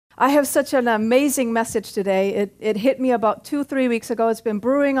I have such an amazing message today. It hit me about 2-3 weeks ago. It's been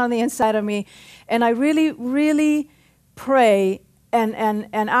brewing on the inside of me. And I really, really pray and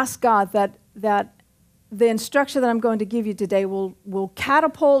ask God that the instruction that I'm going to give you today will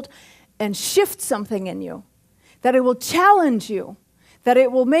catapult and shift something in you, that it will challenge you, that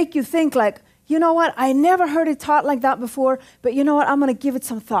it will make you think like, you know what, I never heard it taught like that before, but you know what, I'm going to give it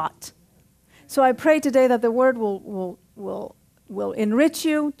some thought. So I pray today that the word will enrich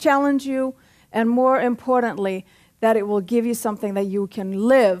you, challenge you, and more importantly, that it will give you something that you can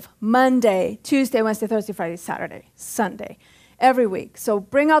live Monday, Tuesday, Wednesday, Thursday, Friday, Saturday, Sunday, every week. So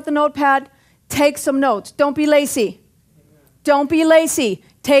bring out the notepad, take some notes. Don't be lazy. Don't be lazy.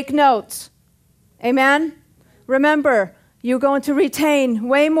 Take notes. Amen? Remember, you're going to retain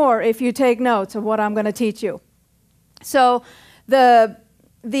way more if you take notes of what I'm going to teach you. So the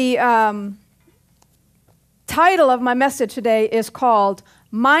title of my message today is called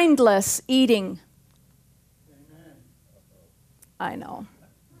Mindless Eating. Amen. I know.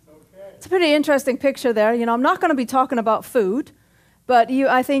 Okay. It's a pretty interesting picture there. You know, I'm not going to be talking about food, but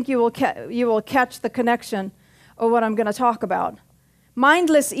I think you will catch the connection of what I'm going to talk about.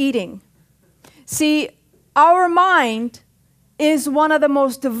 Mindless eating. See, our mind is one of the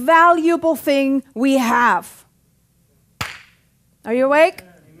most valuable thing we have. Are you awake?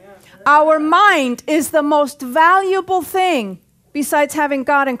 Our mind is the most valuable thing, besides having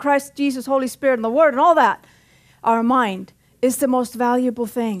God and Christ, Jesus, Holy Spirit, and the Word and all that. Our mind is the most valuable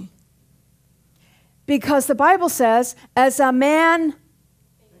thing. Because the Bible says, as a man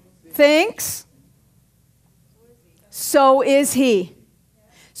thinks, so is he.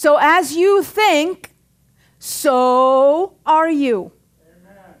 So as you think, so are you.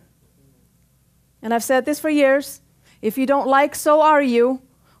 Amen. And I've said this for years. If you don't like so are you,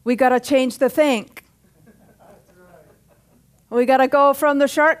 we got to change the think. We got to go from the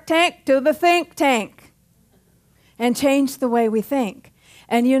shark tank to the think tank and change the way we think.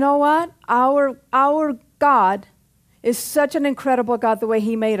 And you know what? Our God is such an incredible God, the way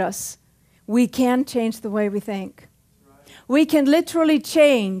he made us. We can change the way we think. We can literally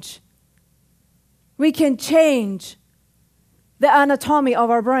change. We can change the anatomy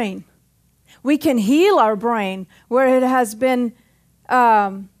of our brain. We can heal our brain where it has been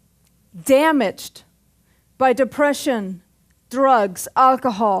damaged by depression, drugs,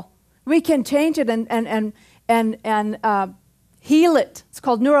 alcohol. We can change it and heal it. It's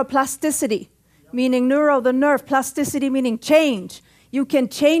called neuroplasticity, meaning the nerve, plasticity meaning change. You can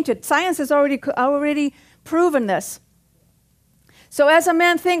change it. Science has already proven this. So as a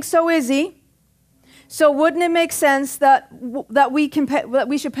man thinks, so is he. So wouldn't it make sense that we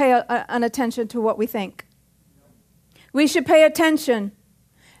should pay an attention to what we think? We should pay attention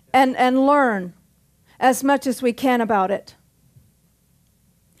and learn as much as we can about it.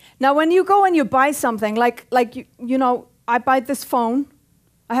 Now, when you go and you buy something, like you know, I buy this phone.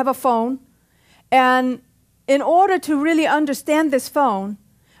 I have a phone. And in order to really understand this phone,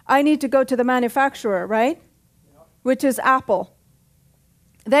 I need to go to the manufacturer, right? Yep. Which is Apple.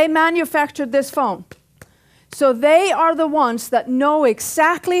 They manufactured this phone. So they are the ones that know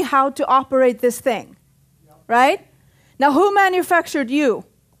exactly how to operate this thing, right? Now, who manufactured you?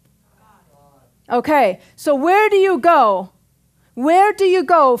 Okay, so where do you go? Where do you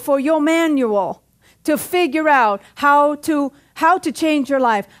go for your manual to figure out how to change your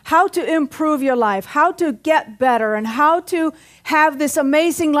life, how to improve your life, how to get better, and how to have this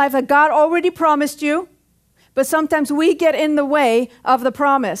amazing life that God already promised you? But sometimes we get in the way of the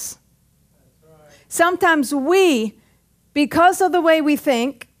promise. Sometimes we, because of the way we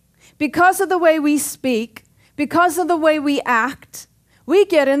think, because of the way we speak, because of the way we act, we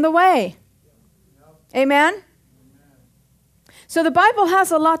get in the way. Amen? So the Bible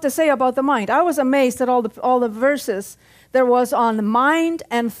has a lot to say about the mind. I was amazed at all the verses there was on mind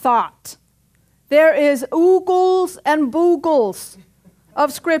and thought. There is oogles and boogles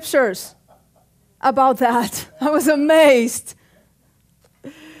of scriptures about that. I was amazed.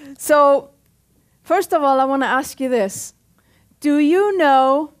 So, first of all, I want to ask you this. Do you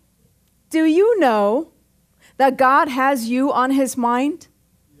know that God has you on his mind?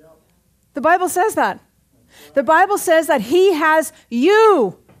 Yep. The Bible says that. The Bible says that he has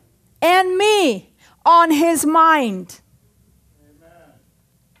you and me on his mind. Amen.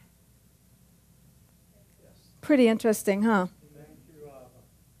 Yes. Pretty interesting, huh? Thank you,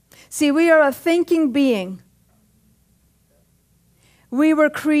 Abba. See, we are a thinking being. We were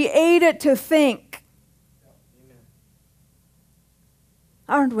created to think.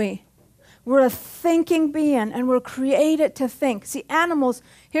 Aren't we? We're a thinking being, and we're created to think. See, animals,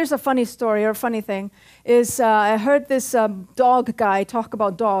 here's a funny story, or a funny thing, is I heard this dog guy talk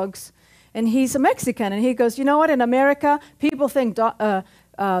about dogs, and he's a Mexican, and he goes, you know what, in America, people think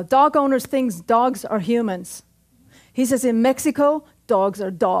dog owners think dogs are humans. He says, in Mexico, dogs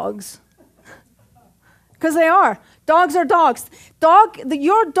are dogs. Because they are. Dogs are dogs.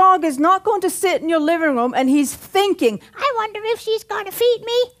 Your dog is not going to sit in your living room and he's thinking, I wonder if she's going to feed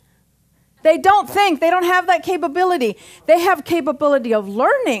me. They don't think. They don't have that capability. They have capability of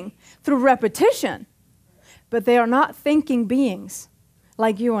learning through repetition. But they are not thinking beings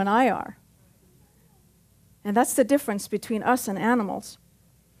like you and I are. And that's the difference between us and animals.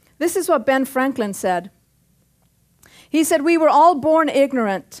 This is what Ben Franklin said. He said, we were all born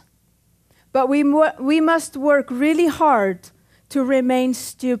ignorant, but we must work really hard to remain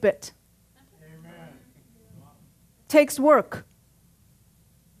stupid. Amen. Takes work.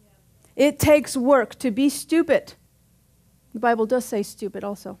 It takes work to be stupid. The Bible does say stupid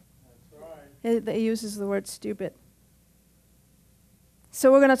also. That's right. It uses the word stupid.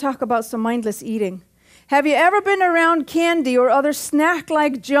 So we're going to talk about some mindless eating. Have you ever been around candy or other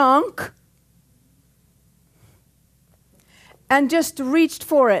snack-like junk and just reached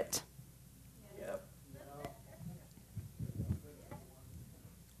for it? Yep.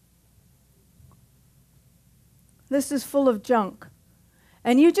 This is full of junk.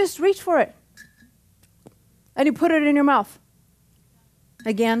 And you just reach for it. And you put it in your mouth.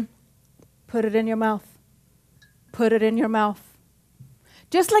 Again, put it in your mouth. Put it in your mouth.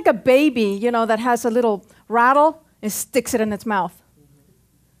 Just like a baby, that has a little rattle, and sticks it in its mouth.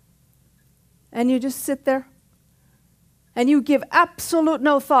 And you just sit there. And you give absolute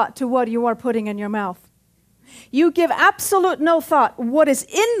no thought to what you are putting in your mouth. You give absolute no thought what is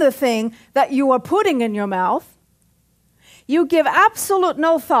in the thing that you are putting in your mouth. You give absolute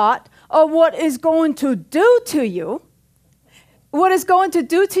no thought of what is going to do to you, what is going to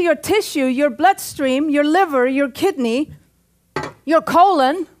do to your tissue, your bloodstream, your liver, your kidney, your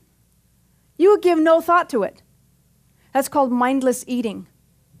colon. You give no thought to it. That's called mindless eating.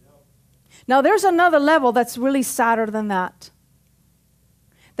 Now, there's another level that's really sadder than that.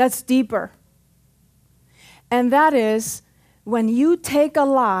 That's deeper. And that is when you take a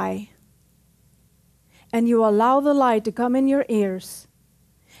lie and you allow the lie to come in your ears,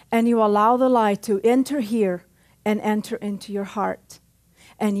 and you allow the lie to enter here and enter into your heart,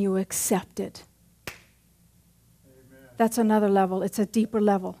 and you accept it. Amen. That's another level. It's a deeper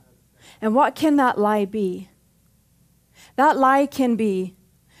level. And what can that lie be? That lie can be,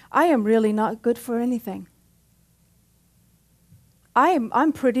 I am really not good for anything.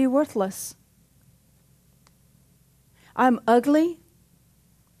 I'm pretty worthless. I'm ugly.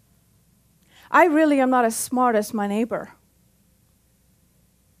 I really am not as smart as my neighbor.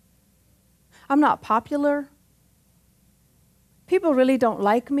 I'm not popular. People really don't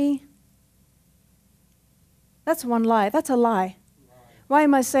like me. That's one lie. That's a lie. Why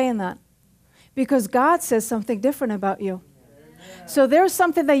am I saying that? Because God says something different about you. Amen. So there's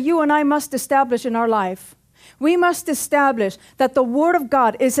something that you and I must establish in our life. We must establish that the Word of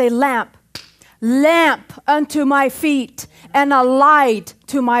God is a lamp unto my feet and a light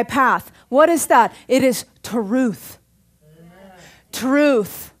to my path. What is that? It is truth. Amen.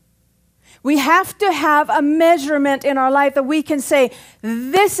 Truth. We have to have a measurement in our life that we can say,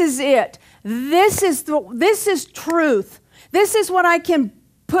 this is it. This is truth. This is what I can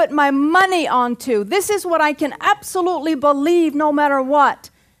put my money onto. This is what I can absolutely believe no matter what.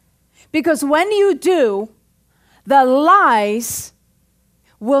 Because when you do, the lies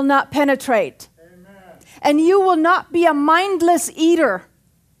will not penetrate. Amen. And you will not be a mindless eater.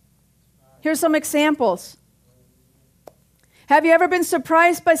 Here's some examples. Have you ever been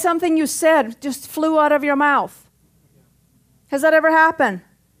surprised by something you said just flew out of your mouth? Has that ever happened?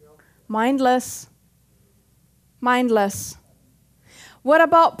 Mindless. Mindless. What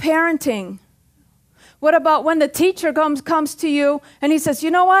about parenting? What about when the teacher comes to you and he says, you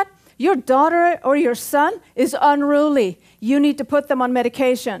know what? Your daughter or your son is unruly. You need to put them on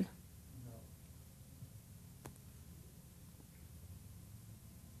medication.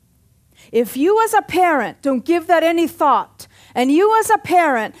 If you as a parent don't give that any thought, and you as a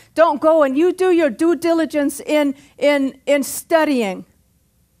parent don't go and you do your due diligence in studying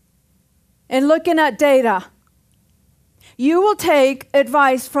and looking at data, you will take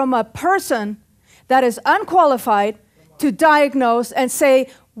advice from a person that is unqualified to diagnose and say,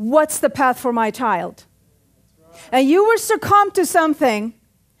 what's the path for my child? And you will succumb to something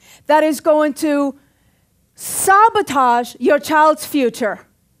that is going to sabotage your child's future.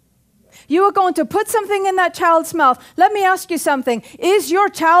 You are going to put something in that child's mouth. Let me ask you something. Is your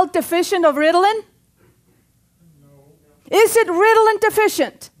child deficient of Ritalin? No. Is it Ritalin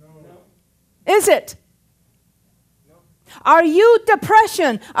deficient? No. Is it? No. Are you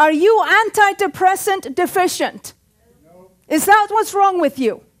depression? Are you antidepressant deficient? No. Is that what's wrong with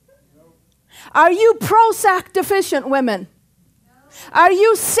you? No. Are you Prozac deficient, women? No. Are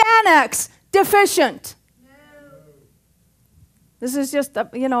you Xanax deficient? No. This is just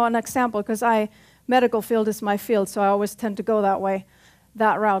an example because medical field is my field, so I always tend to go that way,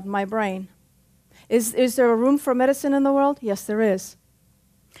 that route, my brain. Is there a room for medicine in the world? Yes, there is.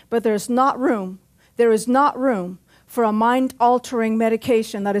 But there is not room for a mind-altering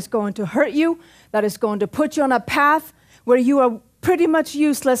medication that is going to hurt you, that is going to put you on a path where you are pretty much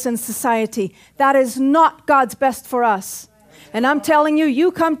useless in society. That is not God's best for us. And I'm telling you, you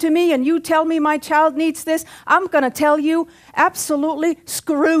come to me and you tell me my child needs this, I'm going to tell you, absolutely,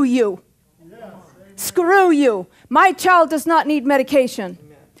 screw you. Yes. Screw you. My child does not need medication.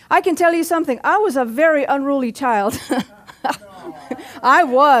 I can tell you something. I was a very unruly child. I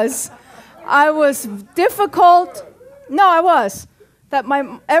was difficult. No, I was.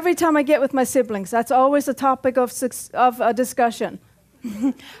 Every time I get with my siblings, that's always a topic of a discussion.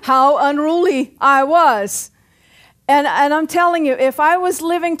 How unruly I was. And I'm telling you, if I was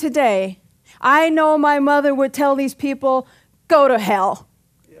living today, I know my mother would tell these people, go to hell.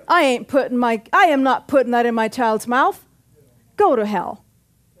 Yeah. I am not putting that in my child's mouth. Go to hell.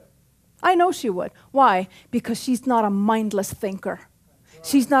 I know she would. Why? Because she's not a mindless thinker.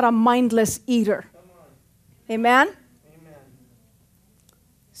 She's not a mindless eater. Amen? Amen.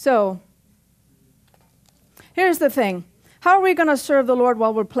 So, here's the thing. How are we going to serve the Lord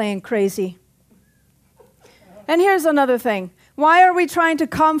while we're playing crazy? And here's another thing. Why are we trying to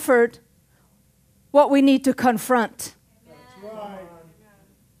comfort what we need to confront? That's right.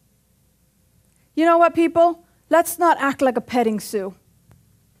 You know what, people? Let's not act like a petting zoo.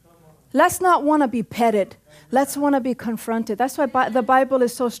 Let's not want to be petted. Let's want to be confronted. That's why the Bible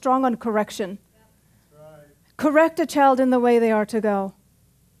is so strong on correction. Right. Correct a child in the way they are to go.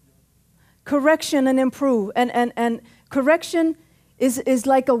 Correction and improve. And correction is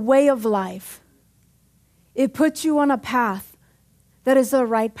like a way of life. It puts you on a path that is the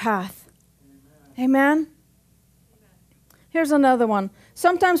right path. Amen? Here's another one.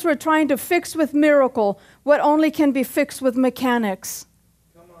 Sometimes we're trying to fix with miracle what only can be fixed with mechanics.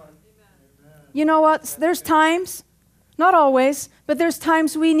 Come on. You know what? There's times, not always, but there's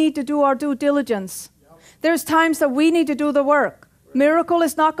times we need to do our due diligence. Yep. There's times that we need to do the work. Miracle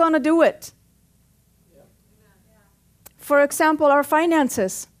is not going to do it. Yep. For example, our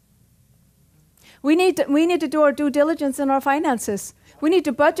finances. We need to do our due diligence in our finances. We need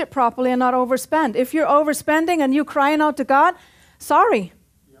to budget properly and not overspend. If you're overspending and you're crying out to God, sorry.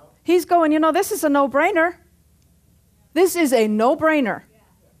 Yep. He's going, this is a no-brainer. This is a no-brainer.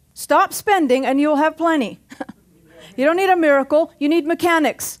 Stop spending and you'll have plenty. You don't need a miracle. You need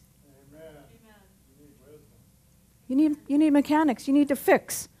mechanics. Amen. You need mechanics. You need to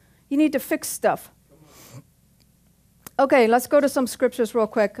fix. You need to fix stuff. Okay, let's go to some scriptures real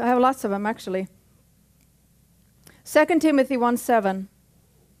quick. I have lots of them, actually. 2 Timothy 1:7.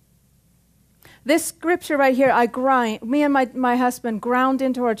 This scripture right here, me and my husband ground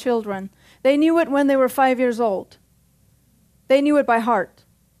into our children. They knew it when they were 5 years old. They knew it by heart.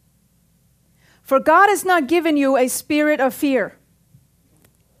 For God has not given you a spirit of fear.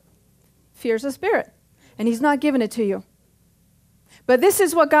 Fear is a spirit, and He's not given it to you. But this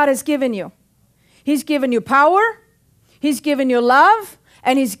is what God has given you. He's given you power, He's given you love,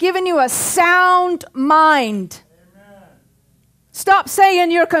 and He's given you a sound mind. Amen. Stop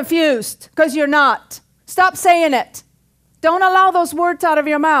saying you're confused, because you're not. Stop saying it. Don't allow those words out of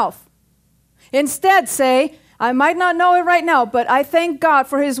your mouth. Instead say, I might not know it right now, but I thank God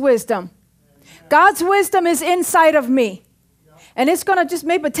for His wisdom. God's wisdom is inside of me. And it's going to just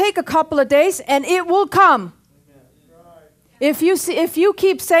maybe take a couple of days, and it will come. If you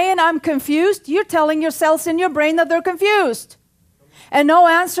keep saying I'm confused, you're telling your cells in your brain that they're confused. And no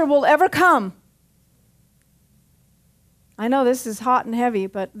answer will ever come. I know this is hot and heavy,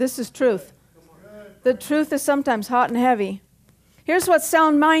 but this is truth. The truth is sometimes hot and heavy. Here's what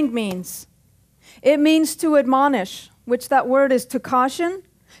sound mind means. It means to admonish, which that word is to caution,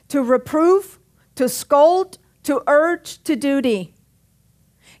 to reprove, to scold, to urge to duty.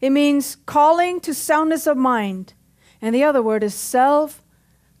 It means calling to soundness of mind. And the other word is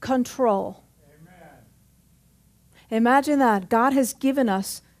self-control. Amen. Imagine that. God has given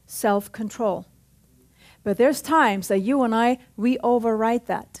us self-control. But there's times that you and I, we override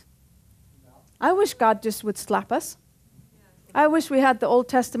that. I wish God just would slap us. I wish we had the Old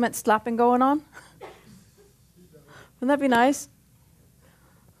Testament slapping going on. Wouldn't that be nice?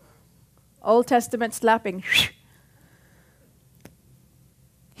 Old Testament slapping.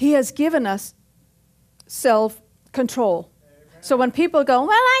 He has given us self-control. So when people go,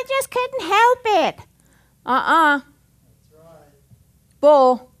 well, I just couldn't help it. That's right.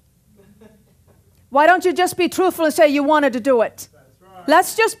 Bull. Why don't you just be truthful and say you wanted to do it? That's right.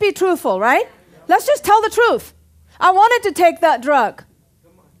 Let's just be truthful, right? Let's just tell the truth. I wanted to take that drug.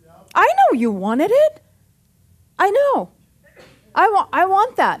 I know you wanted it. I know. I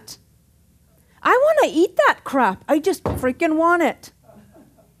want that. I want to eat that crap. I just freaking want it.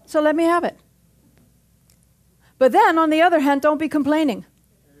 So let me have it. But then, on the other hand, don't be complaining.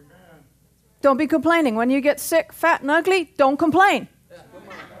 Amen. Don't be complaining. When you get sick, fat, and ugly, don't complain.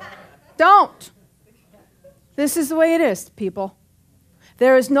 Don't. This is the way it is, people.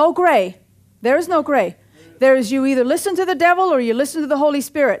 There is no gray. There is no gray. There is you either listen to the devil or you listen to the Holy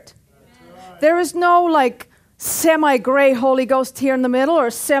Spirit. Right. There is no like semi-gray Holy Ghost here in the middle or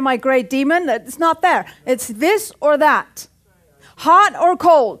semi-gray demon. It's not there. It's this or that. Hot or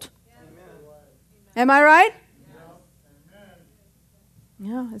cold. Am I right?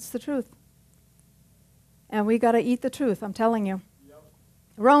 Yeah, it's the truth. And we got to eat the truth, I'm telling you.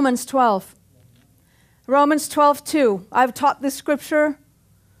 Romans 12. Romans 12:2. I've taught this scripture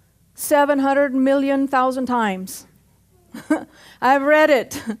 700 million thousand times. I've read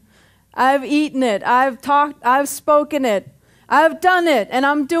it. I've eaten it. I've talked. I've spoken it. I've done it, and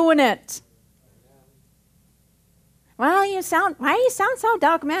I'm doing it. Well, why do you sound so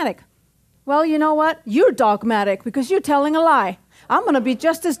dogmatic? Well, you know what? You're dogmatic because you're telling a lie. I'm going to be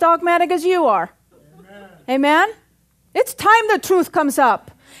just as dogmatic as you are. Amen. Amen? It's time the truth comes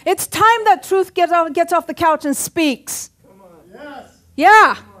up. It's time that truth gets off the couch and speaks. Come on. Yes.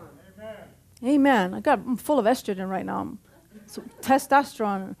 Yeah. Come on. Amen. Amen. I'm full of estrogen right now. So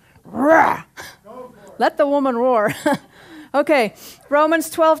testosterone. Roar. Go for it. Let the woman roar. Okay, Romans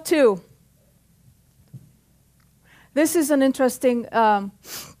 12:2. This is an interesting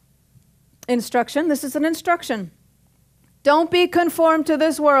instruction. This is an instruction. Don't be conformed to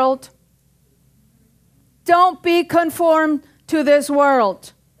this world. Don't be conformed to this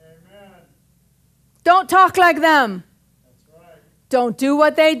world. Amen. Don't talk like them. That's right. Don't do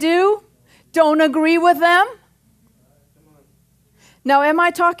what they do. Don't agree with them. Now, am I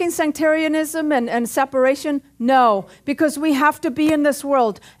talking sectarianism and separation? No, because we have to be in this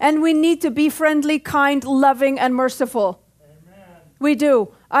world, and we need to be friendly, kind, loving, and merciful. Amen. We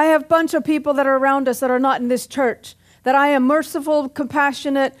do. I have a bunch of people that are around us that are not in this church, that I am merciful,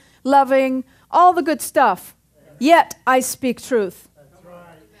 compassionate, loving, all the good stuff. Yet, I speak truth. That's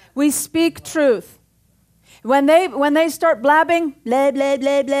right. We speak truth. When they start blabbing, blah, blah,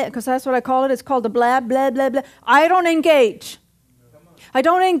 blah, blah, because that's what I call it, it's called the blab, blah, blah, blah, I don't engage. I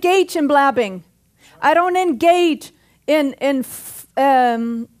don't engage in blabbing. I don't engage in I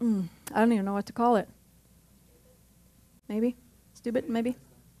don't even know what to call it. Maybe? Stupid, maybe?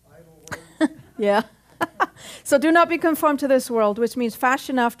 Yeah. So do not be conformed to this world, which means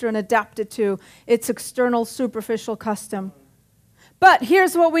fashion after and adapted to its external, superficial custom. But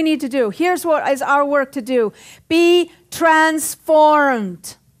here's what we need to do. Here's what is our work to do. Be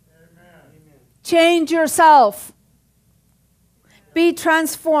transformed. Amen. Change yourself. Be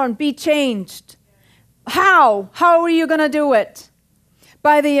transformed. Be changed. How? How are you going to do it?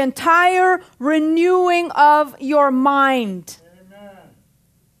 By the entire renewing of your mind. Amen.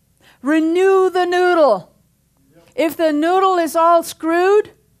 Renew the noodle. If the noodle is all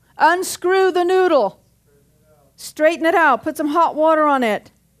screwed, unscrew the noodle. Straighten it out. Put some hot water on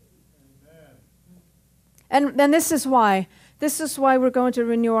it. Amen. And then this is why. This is why we're going to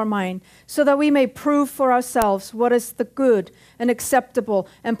renew our mind, so that we may prove for ourselves what is the good and acceptable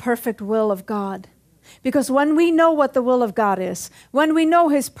and perfect will of God. Because when we know what the will of God is, when we know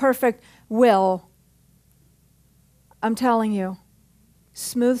His perfect will, I'm telling you,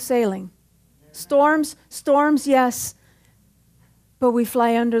 smooth sailing. Storms, yes, but we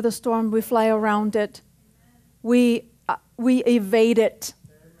fly under the storm, we fly around it, we evade it.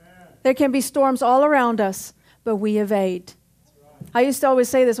 Amen. There can be storms all around us, but we evade. I used to always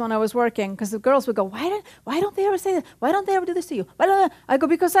say this when I was working, because the girls would go, why don't they ever say this? Why don't they ever do this to you? Why don't they? I go,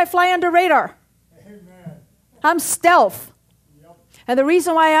 because I fly under radar. Amen. I'm stealth. Yep. And the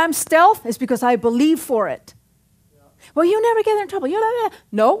reason why I'm stealth is because I believe for it. Yep. Well, you never get in trouble.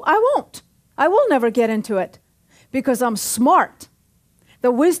 No, I won't. I will never get into it because I'm smart.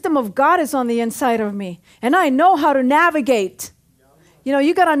 The wisdom of God is on the inside of me, and I know how to navigate. You know,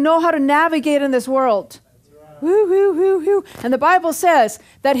 you got to know how to navigate in this world. Woo, woo, woo, woo. And the Bible says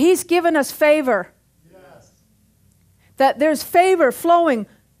that He's given us favor. Yes. that there's favor flowing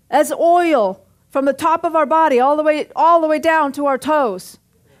as oil from the top of our body all the way down to our toes.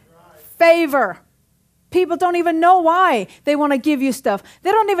 Favor. People don't even know why they want to give you stuff.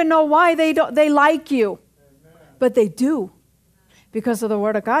 They don't even know why they like you. But they do. Because of the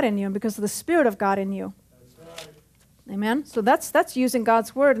Word of God in you and because of the Spirit of God in you. Amen? So that's using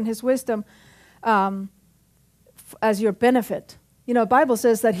God's Word and His wisdom as your benefit. You know, the Bible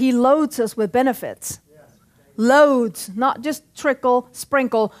says that He loads us with benefits. Loads, not just trickle,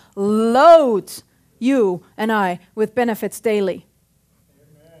 sprinkle, loads you and I with benefits daily.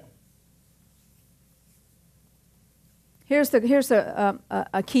 Amen. Here's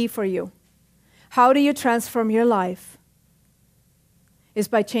a key for you. How do you transform your life? Is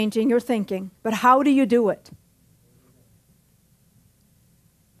by changing your thinking. But how do you do it?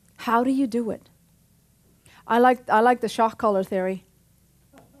 How do you do it? I like the shock collar theory.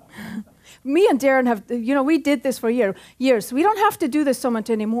 Me and Darren have, we did this for years. We don't have to do this so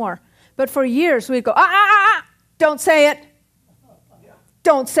much anymore. But for years we'd go, don't say it.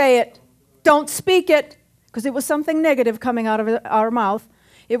 Don't say it. Don't speak it. Because it was something negative coming out of our mouth.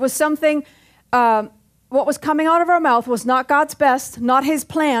 It was something, what was coming out of our mouth was not God's best, not His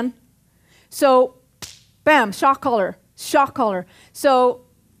plan. So, bam, shock collar. So,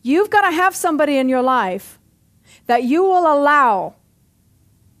 you've got to have somebody in your life that you will allow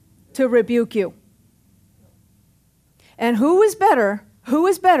to rebuke you. And who is better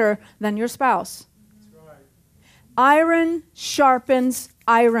than your spouse? That's right. Iron sharpens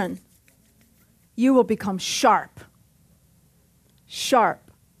iron. You will become sharp.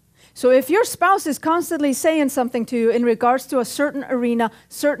 Sharp. So if your spouse is constantly saying something to you in regards to a certain arena,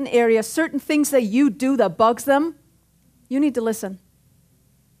 certain area, certain things that you do that bugs them, you need to listen.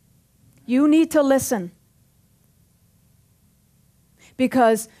 You need to listen.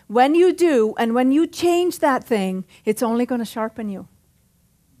 Because when you do, and when you change that thing, it's only going to sharpen you.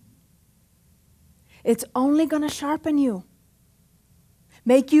 It's only going to sharpen you.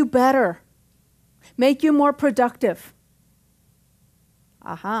 Make you better. Make you more productive.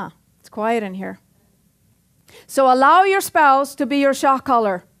 Aha, it's quiet in here. So allow your spouse to be your shock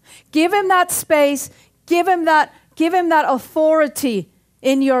collar. Give him that space. Give him that authority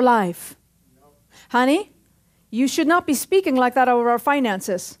in your life. Yep. Honey, you should not be speaking like that over our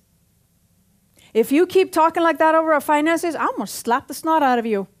finances. If you keep talking like that over our finances, I'm going to slap the snot out of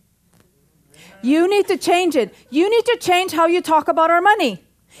you. You need to change it. You need to change how you talk about our money.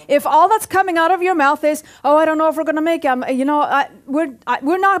 If all that's coming out of your mouth is, I don't know if we're going to make it.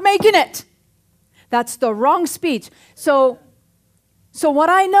 We're not making it. That's the wrong speech. So what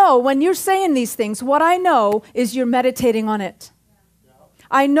I know, when you're saying these things, what I know is you're meditating on it.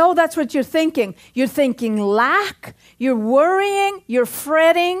 I know that's what you're thinking. You're thinking lack. You're worrying. You're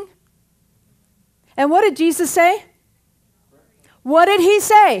fretting. And what did Jesus say? What did He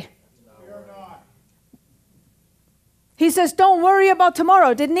say? He says, don't worry about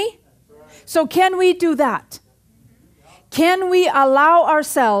tomorrow, didn't He? So can we do that? Can we allow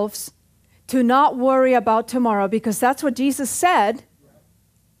ourselves to not worry about tomorrow? Because that's what Jesus said.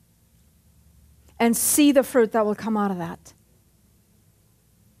 And see the fruit that will come out of that.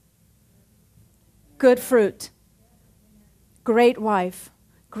 Good fruit. Great wife.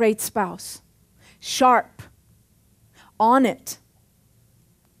 Great spouse. Sharp. On it.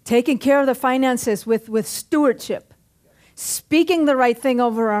 Taking care of the finances with stewardship. Speaking the right thing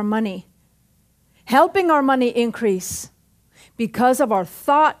over our money. Helping our money increase because of our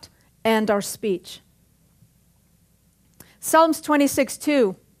thought and our speech. Psalms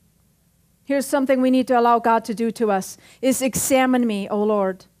 26:2. Here's something we need to allow God to do to us. Is examine me, O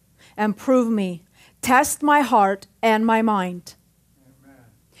Lord, and prove me. Test my heart and my mind. Amen.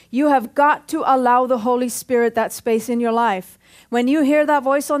 You have got to allow the Holy Spirit that space in your life. When you hear that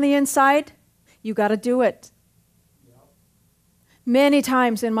voice on the inside, you got to do it. Many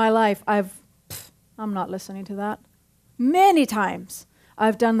times in my life, I'm not listening to that. Many times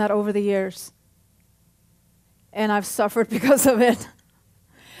I've done that over the years. And I've suffered because of it.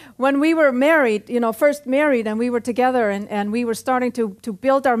 When we were married, first married and we were together and we were starting to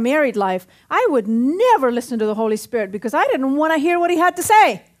build our married life, I would never listen to the Holy Spirit because I didn't want to hear what He had to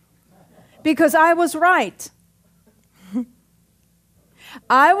say. Because I was right.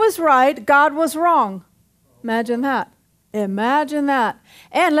 I was right, God was wrong. Imagine that. Imagine that.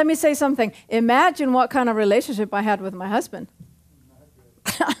 And let me say something. Imagine what kind of relationship I had with my husband.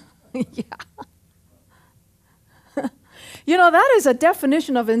 Yeah. That is a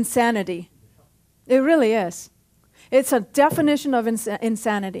definition of insanity. It really is. It's a definition of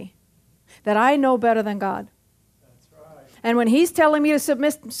insanity. That I know better than God. That's right. And when He's telling me to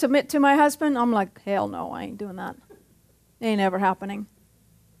submit to my husband, I'm like, hell no, I ain't doing that. Ain't ever happening.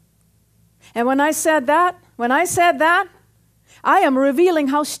 And when I said that, I am revealing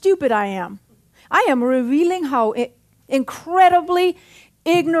how stupid I am. I am revealing how incredibly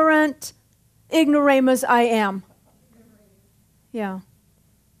ignoramus I am. Yeah.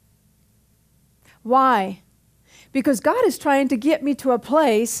 Why? Because God is trying to get me to a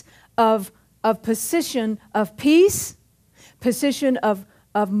place of position of peace, position of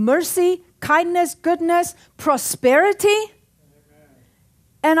mercy, kindness, goodness, prosperity. Amen.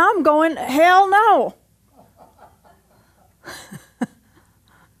 And I'm going, hell no.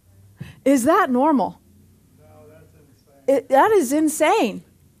 Is that normal? No, that's insane. That is insane.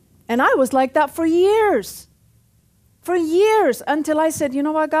 And I was like that for years. For years, until I said, you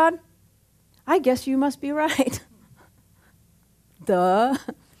know what, God? I guess you must be right. Duh.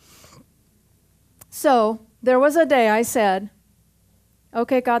 So there was a day I said,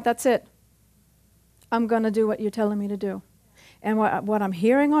 okay, God, that's it. I'm going to do what you're telling me to do. And what I'm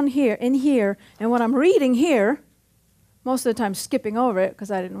hearing in here, and what I'm reading here, most of the time skipping over it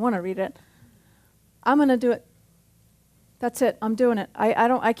because I didn't want to read it, I'm going to do it. That's it. I'm doing it.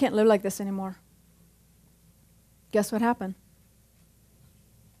 I can't live like this anymore. Guess what happened?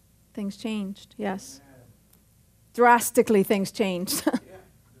 Things changed, yes. Drastically things changed.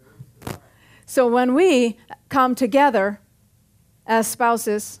 So when we come together as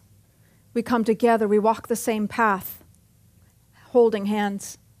spouses, we come together, we walk the same path, holding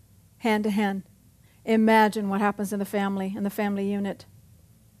hands, hand to hand. Imagine what happens in the family unit.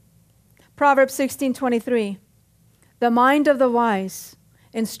 Proverbs 16:23. The mind of the wise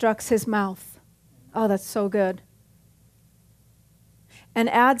instructs his mouth. Oh, that's so good. And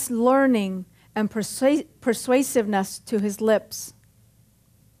adds learning and persuasiveness to his lips.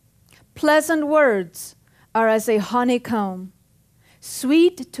 Pleasant words are as a honeycomb,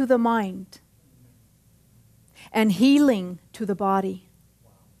 sweet to the mind, and healing to the body.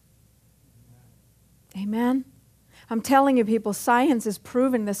 Amen. I'm telling you, people, science is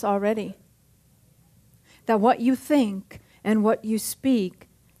proving this already. That what you think and what you speak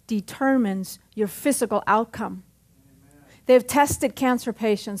determines your physical outcome. Amen. They've tested cancer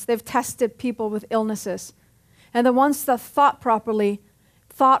patients. They've tested people with illnesses. And the ones that thought properly,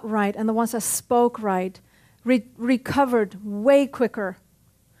 thought right, and the ones that spoke right, recovered way quicker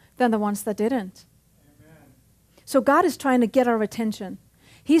than the ones that didn't. Amen. So God is trying to get our attention.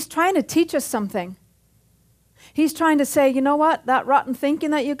 He's trying to teach us something. He's trying to say, you know what? That rotten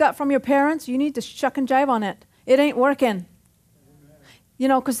thinking that you got from your parents, you need to shuck and jive on it. It ain't working. Amen. You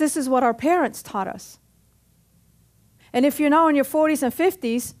know, because this is what our parents taught us. And if you're now in your 40s and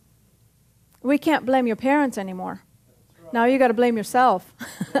 50s, we can't blame your parents anymore. Right. Now you got to blame yourself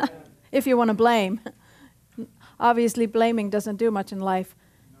if you want to blame. Obviously, blaming doesn't do much in life.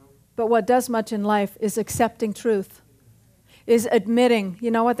 Nope. But what does much in life is accepting truth. Is admitting,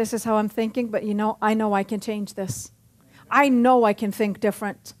 you know what, this is how I'm thinking, but you know, I know I can change this. I know I can think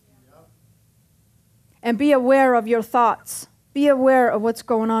different. And be aware of your thoughts. Be aware of what's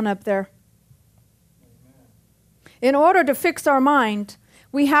going on up there. In order to fix our mind,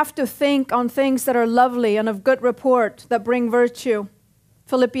 we have to think on things that are lovely and of good report, that bring virtue.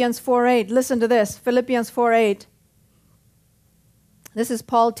 Philippians 4:8. Listen to this. Philippians 4:8. This is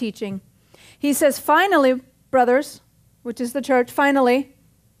Paul teaching. He says, finally, brothers, which is the church, finally,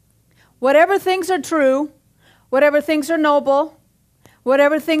 whatever things are true, whatever things are noble,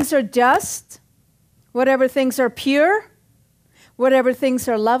 whatever things are just, whatever things are pure, whatever things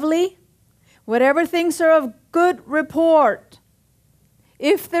are lovely, whatever things are of good report,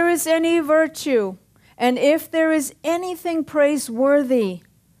 if there is any virtue, and if there is anything praiseworthy,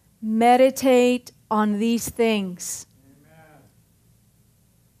 meditate on these things.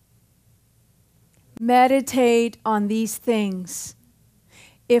 Meditate on these things.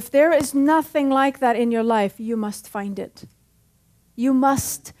 If there is nothing like that in your life, you must find it. You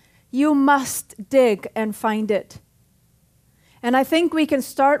must dig and find it. And I think we can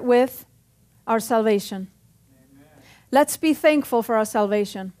start with our salvation. Amen. Let's be thankful for our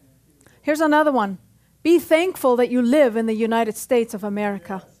salvation. Here's another one. Be thankful that you live in the United States of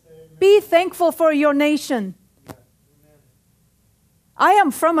America. Yes, be thankful for your nation. I am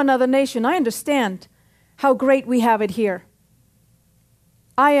from another nation. I understand how great we have it here.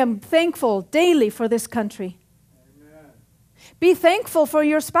 I am thankful daily for this country. Amen. Be thankful for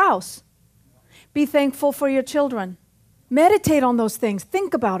your spouse. Be thankful for your children. Meditate on those things.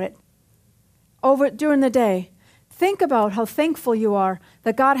 Think about it during the day. Think about how thankful you are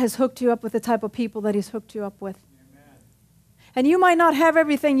that God has hooked you up with the type of people that He's hooked you up with. Amen. And you might not have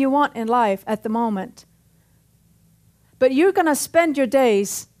everything you want in life at the moment, but you're going to spend your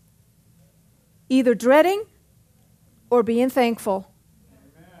days either dreading or being thankful?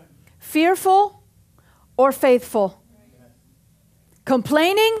 Amen. Fearful or faithful?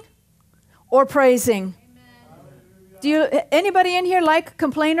 Complaining or praising? Do you, anybody in here like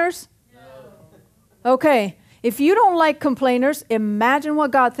complainers? No. Okay. If you don't like complainers, imagine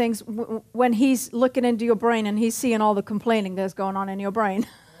what God thinks when He's looking into your brain and He's seeing all the complaining that's going on in your brain.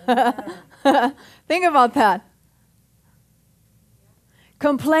 Think about that.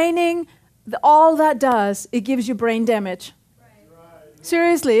 Complaining, all that does, it gives you brain damage. Right.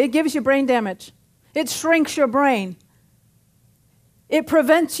 Seriously, it gives you brain damage. It shrinks your brain. It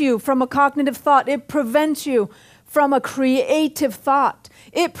prevents you from a cognitive thought. It prevents you from a creative thought.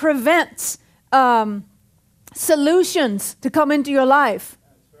 It prevents solutions to come into your life.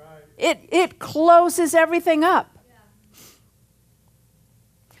 That's right. It closes everything up. Yeah.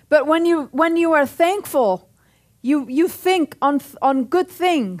 But when you are thankful, you think on good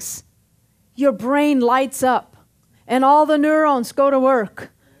things, your brain lights up and all the neurons go to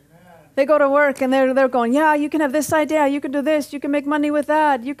work. They go to work and they're going, yeah, you can have this idea, you can do this, you can make money with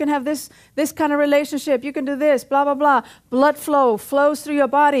that, you can have this kind of relationship, you can do this, blah, blah, blah. Blood flows through your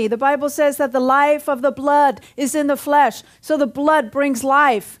body. The Bible says that the life of the blood is in the flesh. So the blood brings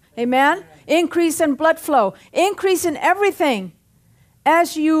life. Amen? Increase in blood flow. Increase in everything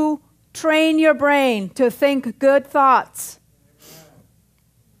as you train your brain to think good thoughts.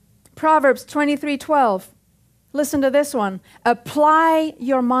 Proverbs 23:12. Listen to this one. Apply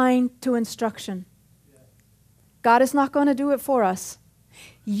your mind to instruction. God is not going to do it for us.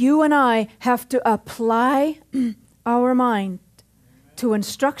 You and I have to apply our mind to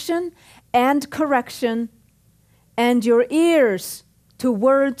instruction and correction, and your ears to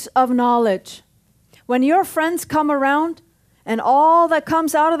words of knowledge. When your friends come around and all that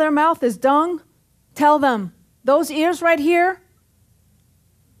comes out of their mouth is dung, tell them, those ears right here,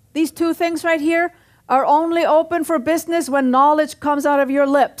 these two things right here, are only open for business when knowledge comes out of your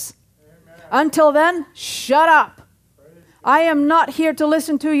lips. Amen. Until then, shut up. I am not here to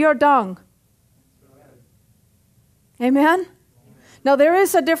listen to your dung. Amen? Amen? Now, there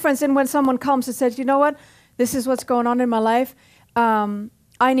is a difference in when someone comes and says, you know what? This is what's going on in my life.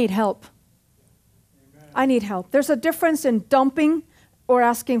 I need help. Amen. I need help. There's a difference in dumping or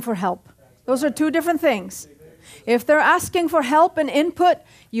asking for help. Those are two different things. If they're asking for help and input,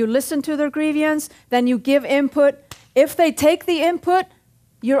 you listen to their grievance, then you give input. If they take the input,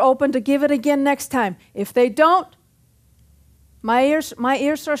 you're open to give it again next time. If they don't, my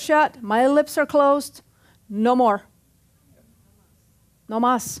ears are shut, my lips are closed, no more. No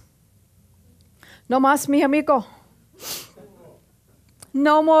más. No más, mi amigo.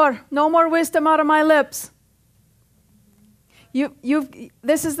 No more wisdom out of my lips.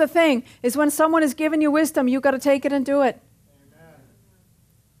 This is the thing, is when someone is giving you wisdom, you got to take it and do it. Amen.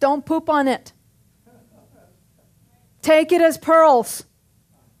 Don't poop on it. Take it as pearls.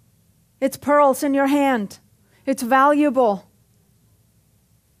 It's pearls in your hand. It's valuable.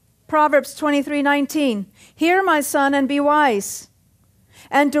 Proverbs 23:19. Hear, my son, and be wise,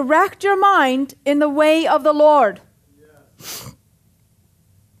 and direct your mind in the way of the Lord. Yes.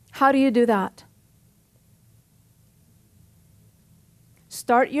 How do you do that?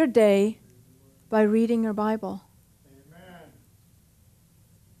 Start your day by reading your Bible. Amen.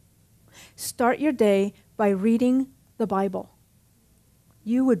 Start your day by reading the Bible.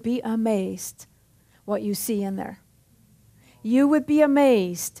 You would be amazed what you see in there. You would be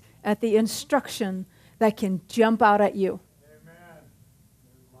amazed at the instruction that can jump out at you. Amen.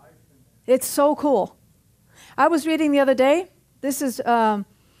 It's so cool. I was reading the other day. This is, do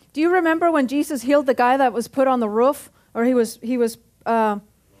you remember when Jesus healed the guy that was put on the roof, or he was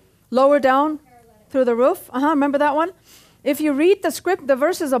lower down through the roof? Remember that one? If you read the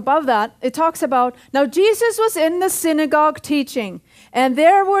verses above that, it talks about, now Jesus was in the synagogue teaching, and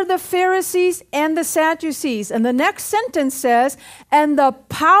there were the Pharisees and the Sadducees. And the next sentence says, and the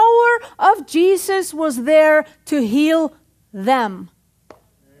power of Jesus was there to heal them.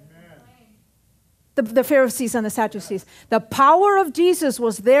 Amen. The Pharisees and the Sadducees. The power of Jesus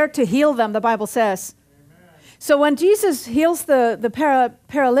was there to heal them, the Bible says. So when Jesus heals the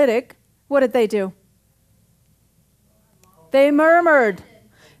paralytic, what did they do? They murmured.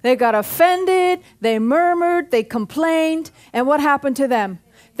 They got offended. They murmured. They complained. And what happened to them?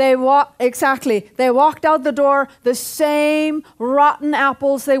 They walked out the door the same rotten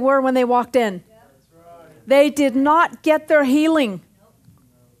apples they were when they walked in. They did not get their healing.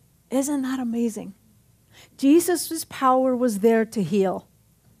 Isn't that amazing? Jesus' power was there to heal.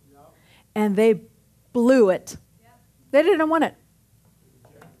 And they blew it. They didn't want it.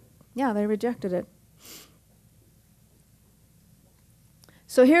 Yeah, they rejected it.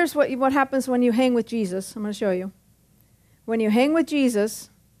 So here's what happens when you hang with Jesus. I'm going to show you. when you hang with Jesus,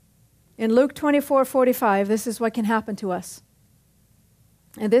 in Luke 24:45, this is what can happen to us.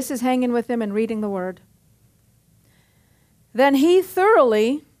 And this is hanging with him and reading the word. Then he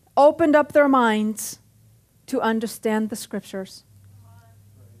thoroughly opened up their minds to understand the scriptures.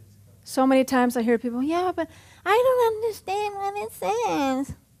 So many times I hear people, yeah, but I don't understand what it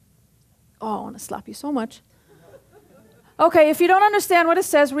says. Oh, I want to slap you so much. Okay, if you don't understand what it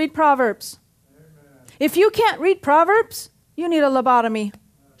says, read Proverbs. Amen. If you can't read Proverbs, you need a lobotomy.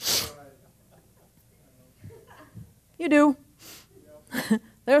 You do.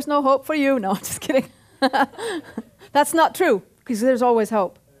 There's no hope for you. No, just kidding. That's not true, because there's always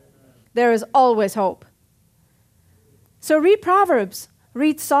hope. Amen. There is always hope. So read Proverbs,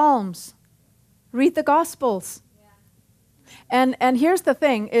 read Psalms, read the Gospels. Yeah. And here's the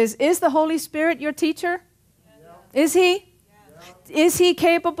thing, is the Holy Spirit your teacher? Yeah. Is he? Yeah. Is he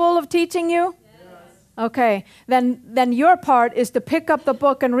capable of teaching you? Yes. Okay, then your part is to pick up the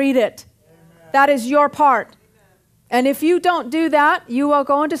book and read it. Amen. That is your part. Amen. And if you don't do that, you are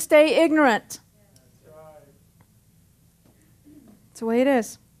going to stay ignorant. That's the way it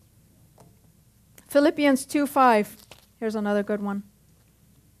is. Philippians 2:5. Here's another good one.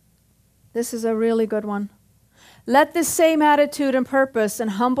 This is a really good one. Let this same attitude and purpose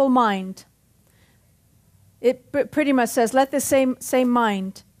and humble mind. It pretty much says, let this same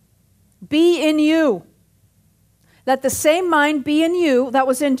mind be in you. Let the same mind be in you that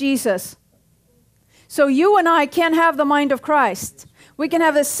was in Jesus. So you and I can have the mind of Christ. We can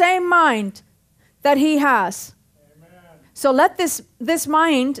have the same mind that he has. So let this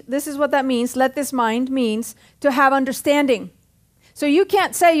mind, this is what that means. Let this mind means to have understanding. So you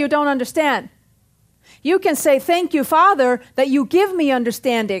can't say you don't understand. You can say, thank you, Father, that you give me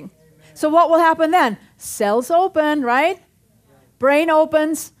understanding. Amen. So what will happen then? Cells open, right? Yeah. Brain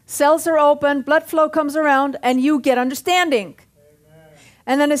opens, cells are open, blood flow comes around, and you get understanding. Amen.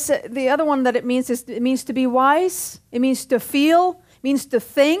 And then the other one that it means is it means to be wise. It means to feel. It means to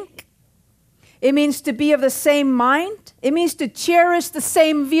think. It means to be of the same mind. It means to cherish the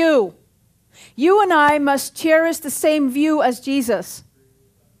same view. You and I must cherish the same view as Jesus.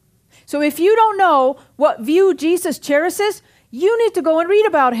 So if you don't know what view Jesus cherishes, you need to go and read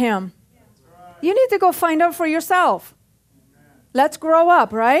about him. You need to go find out for yourself. Let's grow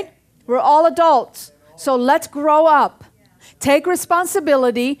up, right? We're all adults. So let's grow up. Take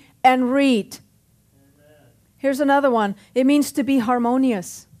responsibility and read. Here's another one. It means to be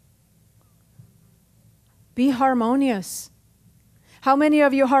harmonious. Be harmonious. How many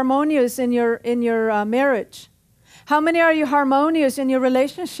of you are harmonious in your marriage? How many are you harmonious in your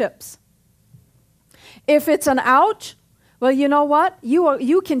relationships? If it's an ouch, well, you know what?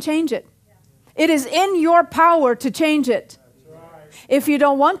 You can change it. It is in your power to change it. Right. If you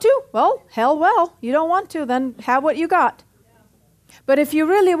don't want to, well, hell well. You don't want to, then have what you got. But if you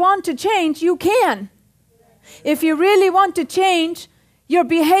really want to change, you can. If you really want to change your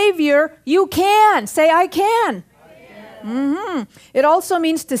behavior, you can. Say, I can. Mm-hmm. It also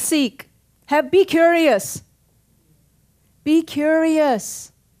means to seek. Be curious. Be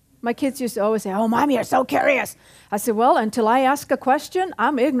curious. My kids used to always say, oh, Mommy, you're so curious. I said, well, until I ask a question,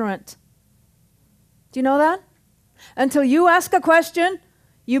 I'm ignorant. Do you know that? Until you ask a question,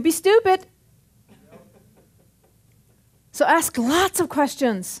 you be stupid. So ask lots of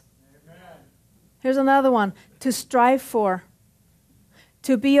questions. Amen. Here's another one. To strive for.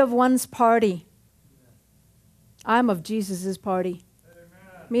 To be of one's party. I'm of Jesus' party.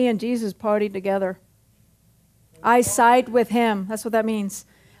 Amen. Me and Jesus party together. I side with him. That's what that means.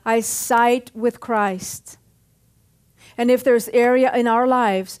 I side with Christ. And if there's area in our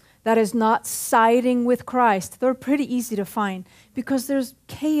lives that is not siding with Christ, they're pretty easy to find because there's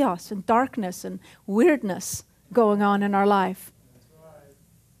chaos and darkness and weirdness going on in our life. Right.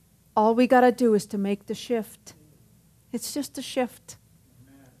 All we got to do is to make the shift. It's just a shift.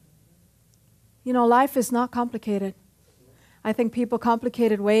 Amen. You know, life is not complicated. I think people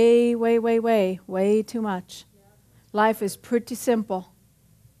complicate it way too much. Life is pretty simple.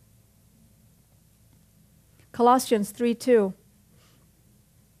 Colossians 3:2.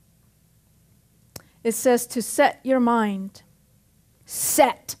 It says to set your mind,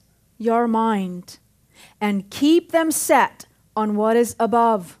 and keep them set on what is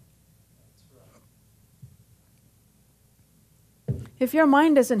above. If your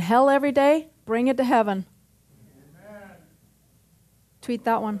mind is in hell every day, bring it to heaven. Amen. Tweet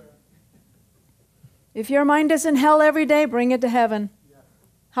that one. If your mind is in hell every day, bring it to heaven. Yeah.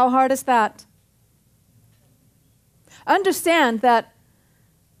 How hard is that? Understand that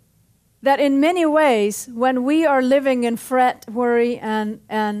in many ways, when we are living in fret, worry,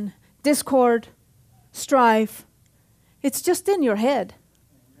 and discord, strife, It's just in your head.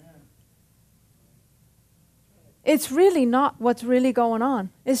 It's really not what's really going on.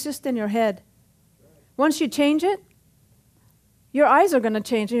 It's just in your head. Once you change it, your eyes are going to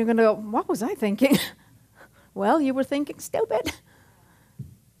change and you're going to go, what was I thinking? Well, you were thinking stupid.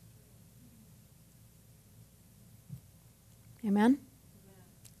 Amen?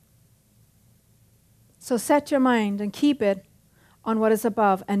 So set your mind and keep it on what is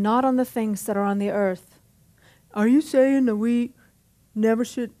above and not on the things that are on the earth. Are you saying that we never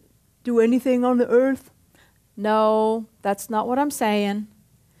should do anything on the earth? No, that's not what I'm saying.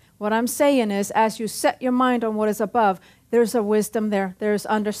 What I'm saying is, as you set your mind on what is above, there's a wisdom there. There's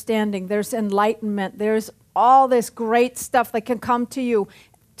understanding. There's enlightenment. There's all this great stuff that can come to you,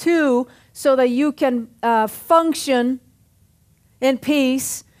 too, so that you can function in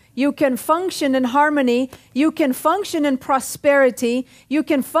peace. You can function in harmony. You can function in prosperity. You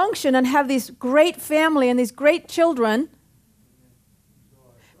can function and have this great family and these great children.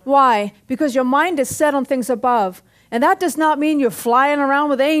 Why? Because your mind is set on things above. And that does not mean you're flying around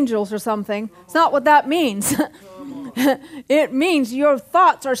with angels or something. It's not what that means. It means your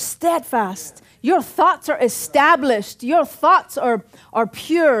thoughts are steadfast. Your thoughts are established. Your thoughts are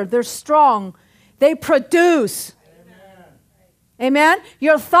pure. They're strong. They produce. Amen?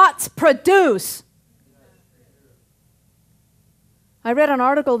 Your thoughts produce. I read an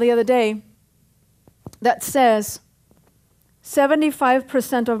article the other day that says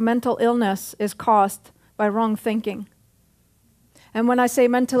 75% of mental illness is caused by wrong thinking. And when I say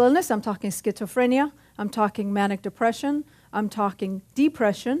mental illness, I'm talking schizophrenia, I'm talking manic depression, I'm talking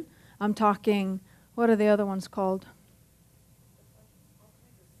depression, I'm talking, what are the other ones called?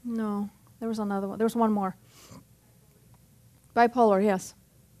 No, there was another one. There was one more. Bipolar, yes.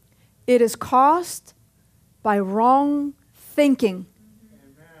 It is caused by wrong thinking.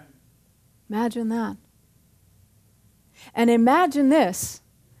 Amen. Imagine that. And imagine this,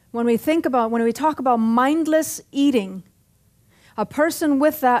 when we talk about mindless eating, a person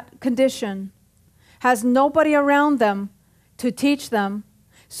with that condition has nobody around them to teach them,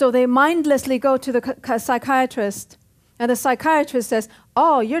 so they mindlessly go to the psychiatrist, and the psychiatrist says,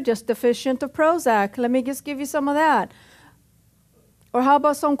 oh, you're just deficient of Prozac, let me just give you some of that. Or how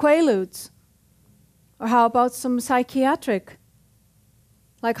about some Quaaludes? Or how about some psychiatric,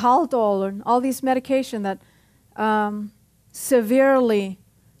 like Haldol, and all these medication that severely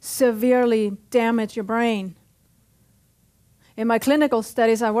damage your brain. In my clinical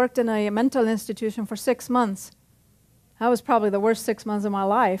studies, I worked in a mental institution for 6 months. That was probably the worst 6 months of my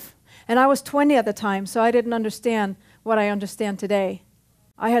life. And I was 20 at the time, so I didn't understand what I understand today.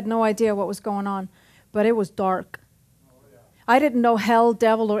 I had no idea what was going on, but it was dark. I didn't know hell,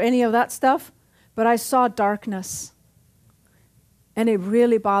 devil, or any of that stuff, but I saw darkness. And it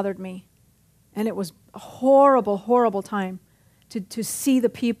really bothered me. And it was a horrible, horrible time to see the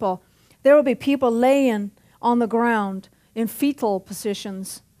people. There would be people laying on the ground in fetal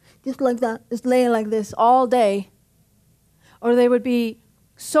positions, just like that, just laying like this all day. Or they would be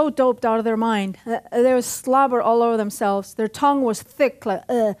so doped out of their mind. There was slobber all over themselves. Their tongue was thick.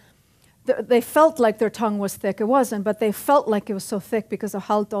 They felt like their tongue was thick. It wasn't, but they felt like it was so thick because of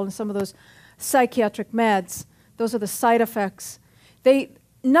Haldol and some of those psychiatric meds. Those are the side effects.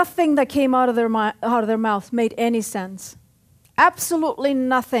 Nothing that came out of their mouth made any sense. Absolutely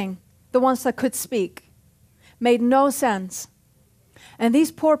nothing. The ones that could speak made no sense. And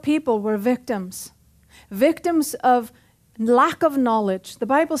these poor people were victims of lack of knowledge. The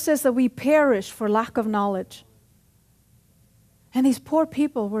Bible says that we perish for lack of knowledge. And these poor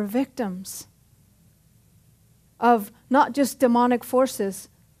people were victims of not just demonic forces,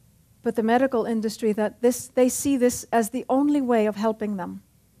 but the medical industry, that they see this as the only way of helping them.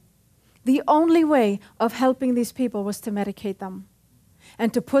 The only way of helping these people was to medicate them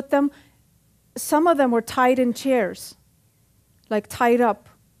and to put them, some of them were tied in chairs, like tied up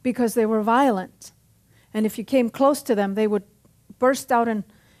because they were violent. And if you came close to them, they would burst out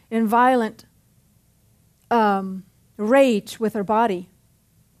in violent rage with their body.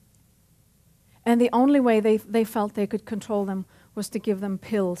 And the only way they felt they could control them was to give them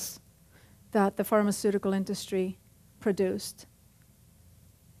pills that the pharmaceutical industry produced.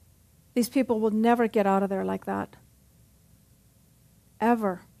 These people will never get out of there like that.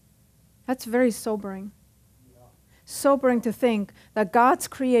 Ever. That's very sobering. Yeah. Sobering to think that God's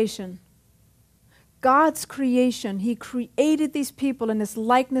creation, He created these people in His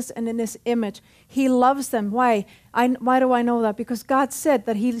likeness and in His image. He loves them. Why? Why do I know that? Because God said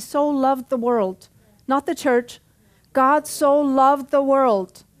that He so loved the world, not the church. God so loved the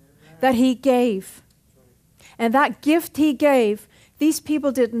world that He gave. And that gift He gave, these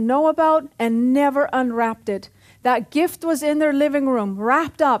people didn't know about and never unwrapped it. That gift was in their living room,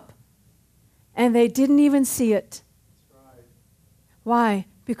 wrapped up, and they didn't even see it. That's right. Why?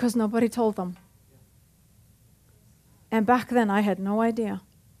 Because nobody told them. And back then, I had no idea.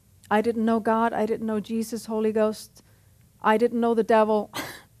 I didn't know God. I didn't know Jesus, Holy Ghost. I didn't know the devil.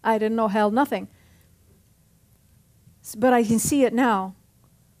 I didn't know hell, nothing. But I can see it now,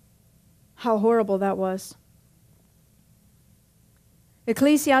 how horrible that was.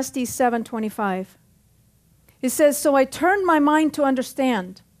 Ecclesiastes 7:25. It says, "So I turned my mind to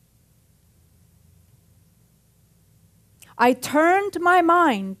understand." I turned my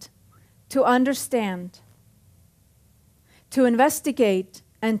mind to understand, to investigate,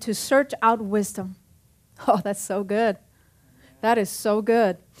 and to search out wisdom. Oh, that's so good. That is so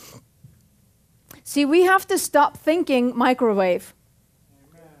good. See, we have to stop thinking microwave.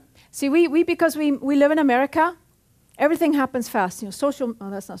 Amen. See, we because we live in America, everything happens fast. That's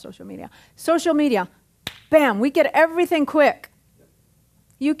not social media. Social media, bam, we get everything quick.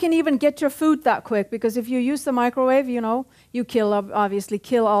 You can even get your food that quick because if you use the microwave, you obviously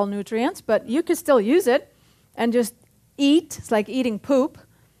kill all nutrients, but you can still use it and just eat. It's like eating poop,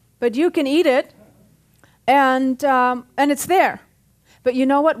 but you can eat it, and it's there. But you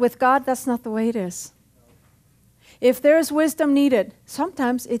know what? With God, that's not the way it is. If there's wisdom needed,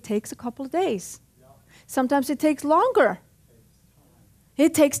 sometimes it takes a couple of days. Sometimes it takes longer.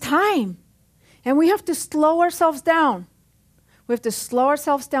 It takes time. And we have to slow ourselves down. We have to slow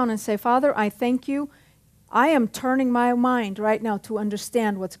ourselves down and say, Father, I thank you. I am turning my mind right now to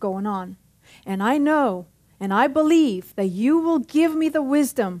understand what's going on. And I know and I believe that you will give me the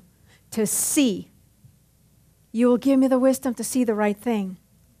wisdom to see. You will give me the wisdom to see the right thing.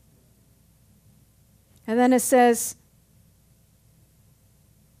 And then it says,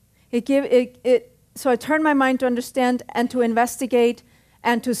 so I turned my mind to understand and to investigate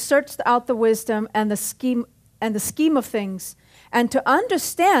and to search out the wisdom and the scheme of things, and to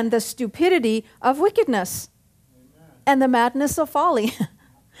understand the stupidity of wickedness. Amen. And the madness of folly.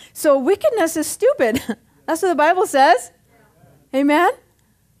 So wickedness is stupid. That's what the Bible says. Yeah. Amen?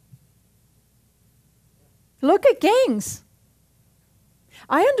 Look at gangs.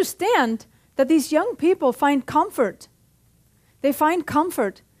 I understand that these young people find comfort. They find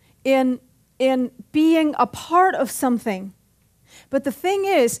comfort in being a part of something. But the thing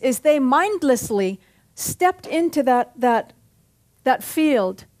is they mindlessly stepped into that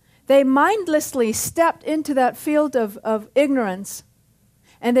field. They mindlessly stepped into that field of ignorance.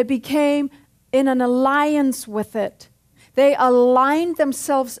 And they became in an alliance with it. They aligned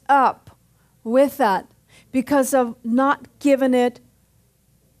themselves up with that because of not giving it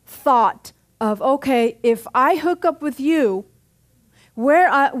thought of, okay, if I hook up with you,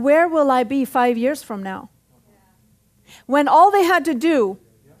 where will I be 5 years from now? When all they had to do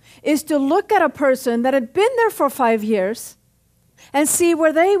is to look at a person that had been there for 5 years and see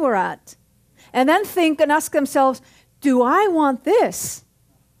where they were at. And then think and ask themselves, do I want this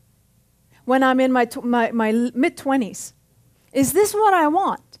when I'm in my mid-20s? Is this what I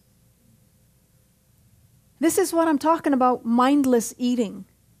want? This is what I'm talking about, mindless eating.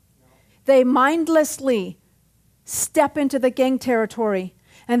 They mindlessly step into the gang territory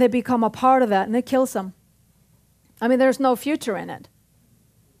and they become a part of that and it kills them. I mean, there's no future in it.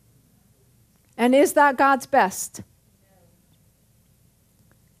 And is that God's best?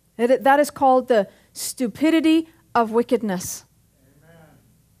 That is called the stupidity of wickedness. Amen.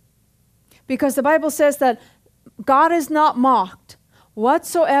 Because the Bible says that God is not mocked.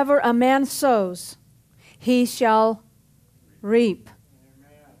 Whatsoever a man sows, he shall reap.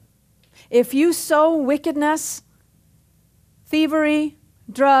 Amen. If you sow wickedness, thievery,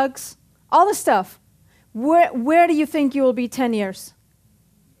 drugs, all the stuff, where do you think you will be 10 years?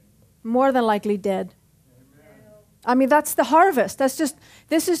 More than likely dead. Amen. I mean, that's the harvest. This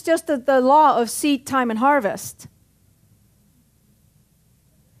is just the law of seed time and harvest.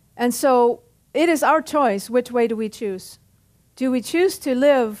 And so it is our choice. Which way do we choose? Do we choose to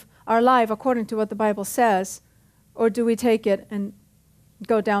live our life according to what the Bible says, or do we take it and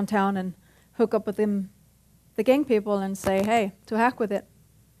go downtown and hook up with the gang people and say, hey, to heck with it.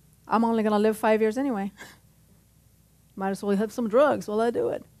 I'm only going to live 5 years anyway. Might as well have some drugs while I do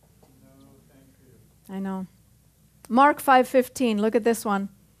it. No, thank you. I know. Mark 5:15, look at this one.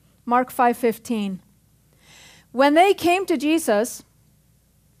 Mark 5:15. When they came to Jesus,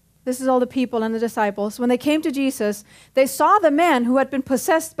 this is all the people and the disciples, when they came to Jesus, they saw the man who had been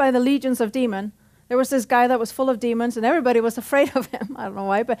possessed by the legions of demons. There was this guy that was full of demons, and everybody was afraid of him. I don't know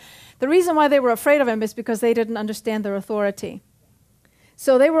why, but the reason why they were afraid of him is because they didn't understand their authority.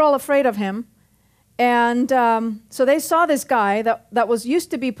 So they were all afraid of him. And so they saw this guy that was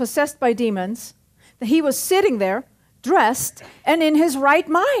used to be possessed by demons. He was sitting there, dressed, and in his right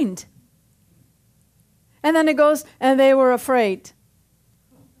mind. And then it goes, and they were afraid.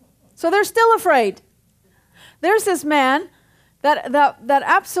 So they're still afraid. There's this man that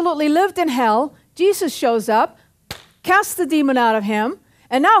absolutely lived in hell. Jesus shows up, casts the demon out of him,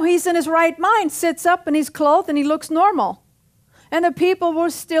 and now he's in his right mind, sits up, and he's clothed, and he looks normal. And the people were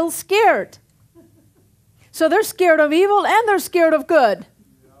still scared. So they're scared of evil, and they're scared of good.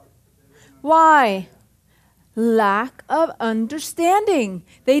 Why? Lack of understanding.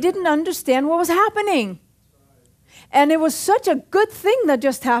 They didn't understand what was happening. And it was such a good thing that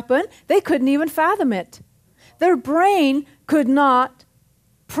just happened, they couldn't even fathom it. Their brain could not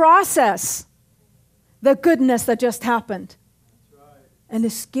process the goodness that just happened. And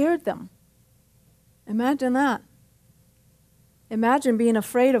it scared them. Imagine that. Imagine being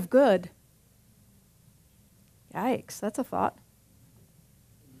afraid of good. Yikes, that's a thought.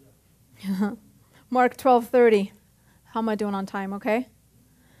 Mark 12:30. How am I doing on time, okay?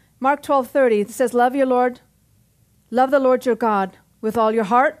 Mark 12:30, it says, love the Lord your God with all your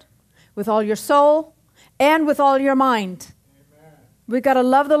heart, with all your soul, and with all your mind. Amen. We've got to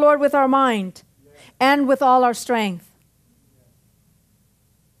love the Lord with our mind and with all our strength.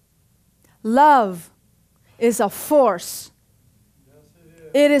 Love is a force. Yes,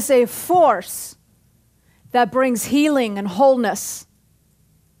 it is a force that brings healing and wholeness.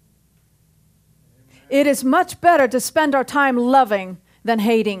 Amen. It is much better to spend our time loving than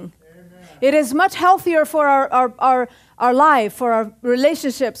hating. Amen. It is much healthier for our life, for our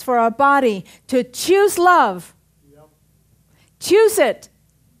relationships, for our body, to choose love. Yep. Choose it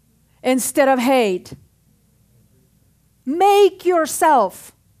instead of hate. Make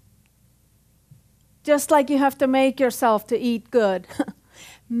yourself. Just like you have to make yourself to eat good.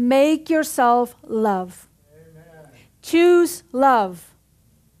 Make yourself love. Amen. Choose love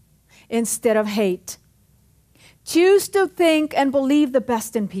instead of hate. Choose to think and believe the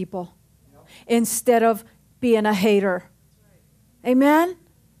best in people instead of being a hater. Amen?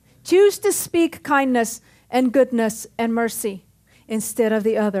 Choose to speak kindness and goodness and mercy instead of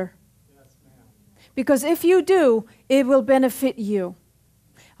the other. Yes, ma'am. Because if you do, it will benefit you.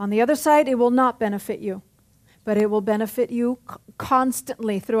 On the other side, it will not benefit you, but it will benefit you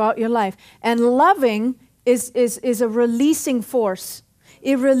constantly throughout your life. And loving is a releasing force.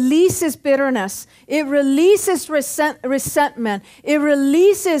 It releases bitterness. It releases resentment. It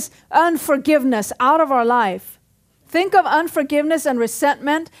releases unforgiveness out of our life. Think of unforgiveness and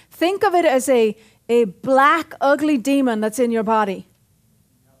resentment. Think of it as a black, ugly demon that's in your body.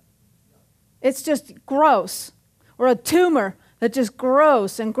 It's just gross. Or a tumor that just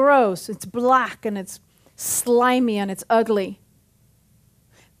grows and grows. It's black and it's slimy and it's ugly.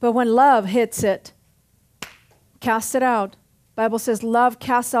 But when love hits it, cast it out. Bible says love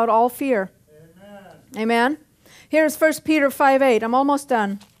casts out all fear. Amen. Amen. Here's 1 Peter 5:8. I'm almost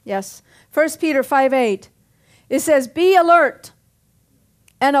done. Yes. 1 Peter 5:8. It says, be alert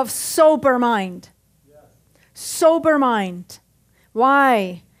and of sober mind. Yes. Sober mind.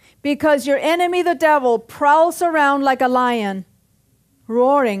 Why? Because your enemy, the devil, prowls around like a lion,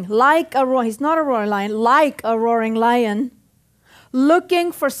 roaring, like a roar. He's not a roaring lion, like a roaring lion,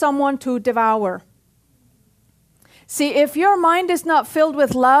 looking for someone to devour. See, if your mind is not filled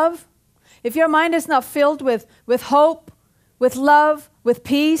with love, if your mind is not filled with hope, with love, with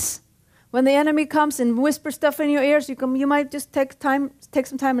peace, when the enemy comes and whispers stuff in your ears, you might just take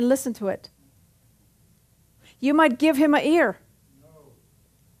some time and listen to it. You might give him an ear.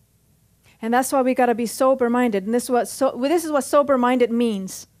 And that's why we got to be sober-minded. And this is what sober-minded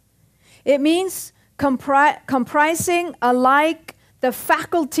means. It means comprising alike the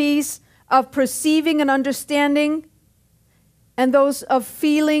faculties of perceiving and understanding and those of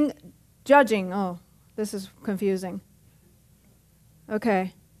feeling, judging. Oh, this is confusing.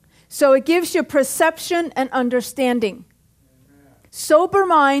 Okay. So it gives you perception and understanding. Amen. Sober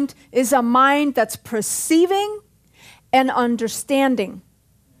mind is a mind that's perceiving and understanding.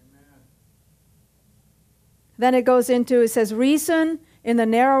 Then it goes into, it says, reason in the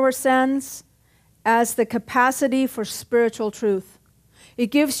narrower sense as the capacity for spiritual truth. It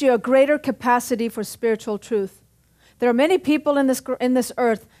gives you a greater capacity for spiritual truth. There are many people in this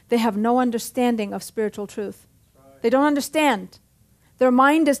earth, they have no understanding of spiritual truth. Right. They don't understand. Their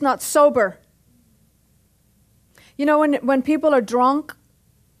mind is not sober. You know, when people are drunk,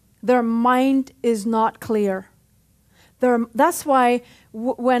 their mind is not clear. That's why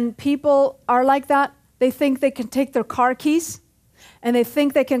when people are like that, they think they can take their car keys, and they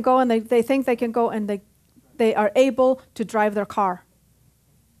think they can go, and they think they can go, and they are able to drive their car.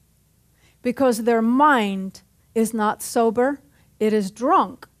 Because their mind is not sober, it is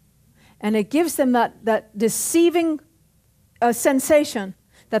drunk. And it gives them that deceiving sensation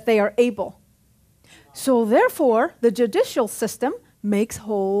that they are able. So therefore, the judicial system makes a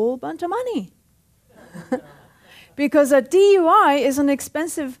whole bunch of money. Because a DUI is an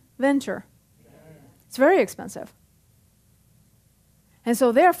expensive venture. It's very expensive. And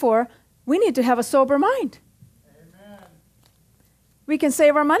so therefore, we need to have a sober mind. Amen. We can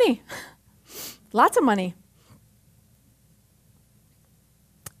save our money. Lots of money.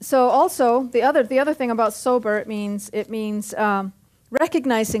 So also, the other thing about sober, it means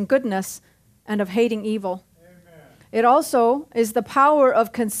recognizing goodness and of hating evil. Amen. It also is the power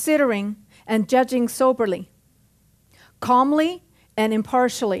of considering and judging soberly, calmly and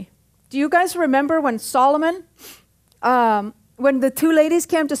impartially. Do you guys remember when Solomon, when the two ladies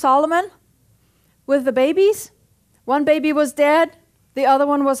came to Solomon with the babies? One baby was dead, the other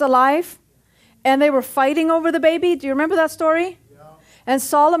one was alive, and they were fighting over the baby. Do you remember that story? Yeah. And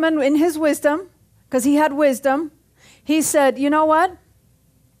Solomon, in his wisdom, because he had wisdom, he said, you know what?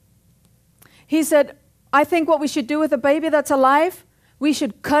 He said, I think what we should do with a baby that's alive, we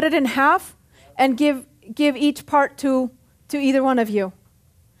should cut it in half and give each part to either one of you.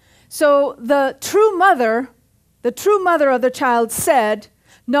 So the true mother of the child said,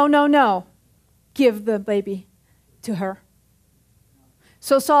 no, give the baby to her.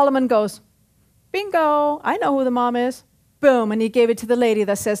 So Solomon goes, bingo, I know who the mom is. Boom, and he gave it to the lady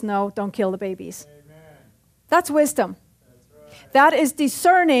that says, no, don't kill the babies. Amen. That's wisdom. That's right. That is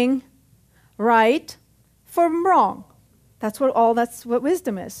discerning right from wrong. That's what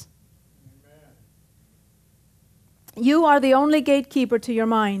wisdom is. Amen. You are the only gatekeeper to your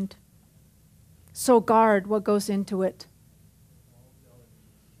mind. So guard what goes into it.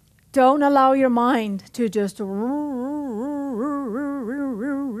 Don't allow your mind to just...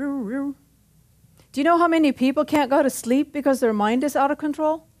 Do you know how many people can't go to sleep because their mind is out of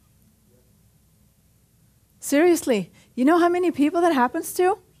control? Seriously. You know how many people that happens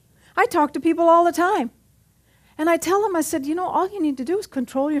to? I talk to people all the time. And I tell them, I said, all you need to do is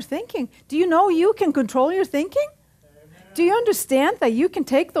control your thinking. Do you know you can control your thinking? Amen. Do you understand that you can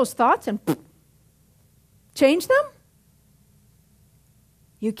take those thoughts and change them?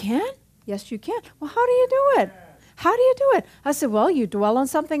 You can? Yes, you can. Well, how do you do it? How do you do it? I said, well, you dwell on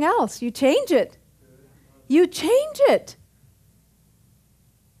something else. You change it. You change it.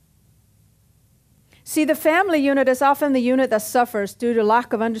 See, the family unit is often the unit that suffers due to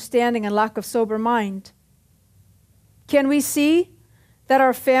lack of understanding and lack of sober mind. Can we see that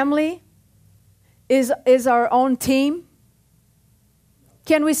our family is our own team?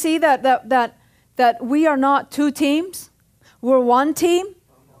 Can we see that we are not two teams? We're one team?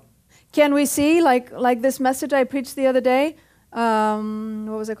 Can we see, like this message I preached the other day?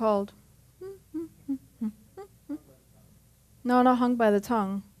 What was it called? No, not hung by the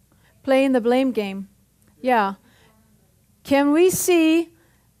tongue. Playing the blame game. Yeah. Can we see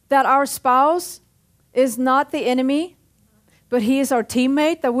that our spouse is not the enemy, but he is our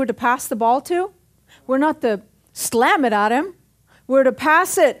teammate that we're to pass the ball to? We're not to slam it at him. We're to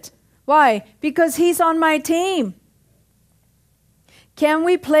pass it. Why? Because he's on my team. Can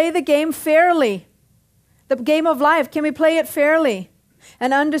we play the game fairly? The game of life, can we play it fairly?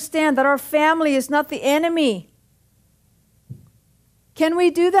 And understand that our family is not the enemy. Can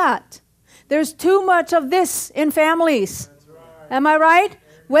we do that? There's too much of this in families. That's right. Am I right?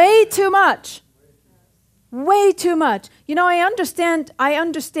 Way too much. Way too much. I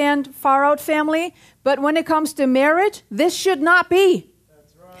understand far out family, but when it comes to marriage, this should not be.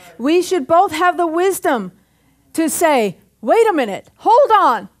 That's right. We should both have the wisdom to say, wait a minute, hold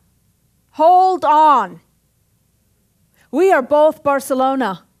on. We are both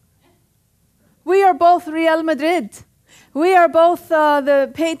Barcelona. We are both Real Madrid. We are both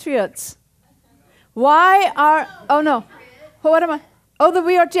the Patriots. What am I?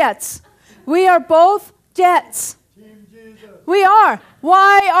 We are Jets. We are both Jets. Team Jesus. We are.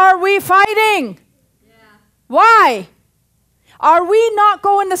 Why are we fighting? Yeah. Why? Are we not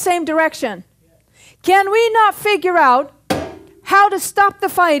going the same direction? Can we not figure out how to stop the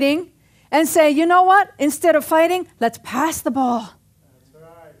fighting and say, you know what? Instead of fighting, let's pass the ball. That's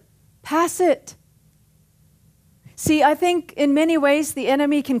right. Pass it. See, I think in many ways the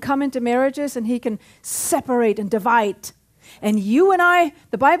enemy can come into marriages and he can separate and divide. And you and I,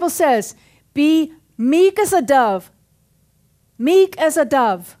 the Bible says, be meek as a dove. Meek as a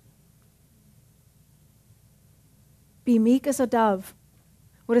dove. Be meek as a dove.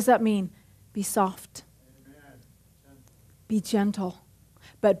 What does that mean? Be soft. Amen. Be gentle.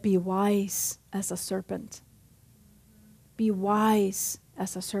 But be wise as a serpent. Be wise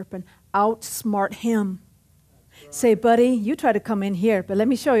as a serpent. Outsmart him. Say, buddy, you try to come in here, but let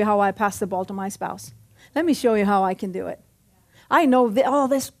me show you how I pass the ball to my spouse. Let me show you how I can do it. I know that all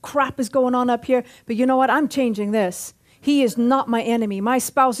this crap is going on up here, but you know what? I'm changing this. He is not my enemy. My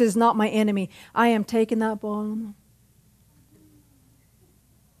spouse is not my enemy. I am taking that ball.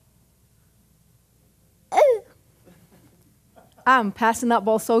 I'm passing that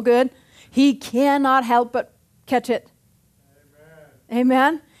ball so good. He cannot help but catch it. Amen.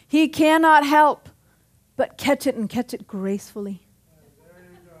 Amen. He cannot help but catch it and catch it gracefully. There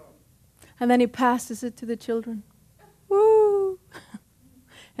you go. And then he passes it to the children. Woo!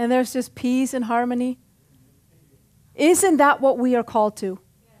 And there's just peace and harmony. Isn't that what we are called to?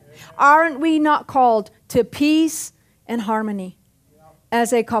 Aren't we not called to peace and harmony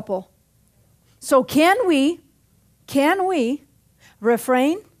as a couple? So can we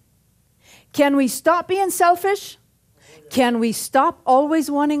refrain? Can we stop being selfish? Can we stop always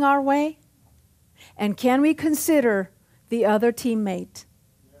wanting our way? And can we consider the other teammate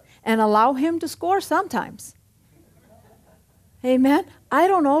and allow him to score sometimes? Amen? I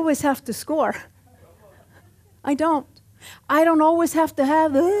don't always have to score. I don't. I don't always have to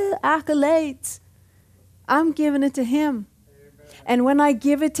have accolades. I'm giving it to him. Amen. And when I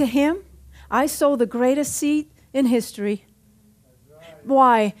give it to him, I sow the greatest seed in history. Right.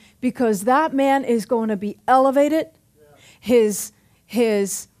 Why? Because that man is going to be elevated. Yeah.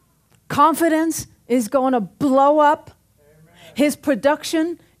 His confidence is going to blow up. Amen. His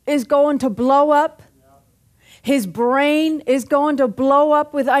production is going to blow up. Yeah. His brain is going to blow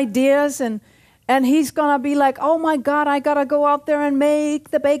up with ideas, and he's going to be like, oh my God, I got to go out there and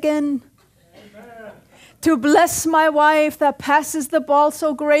make the bacon. Amen. To bless my wife that passes the ball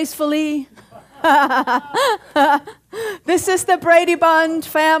so gracefully. This is the Brady Bunch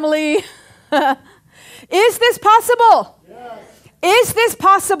family. Is this possible? Yes. Is this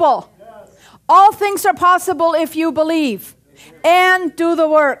possible? Yes. All things are possible if you believe and do the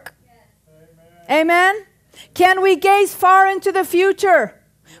work. Amen. Amen? Can we gaze far into the future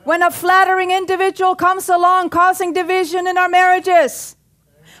when a flattering individual comes along causing division in our marriages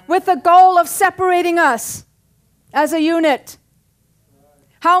with the goal of separating us as a unit?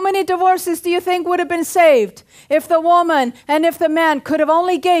 How many divorces do you think would have been saved if the woman and if the man could have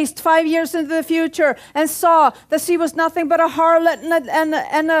only gazed 5 years into the future and saw that she was nothing but a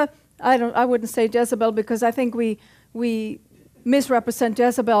harlot I wouldn't say Jezebel, because I think we misrepresent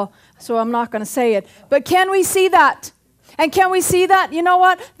Jezebel, so I'm not going to say it. But can we see that? And can we see that, you know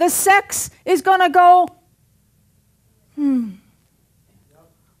what? The sex is going to go,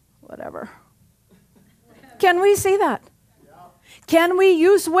 whatever. Can we see that? Can we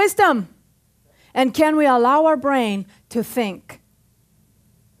use wisdom? And can we allow our brain to think?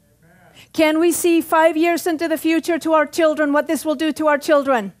 Amen. Can we see 5 years into the future to our children, what this will do to our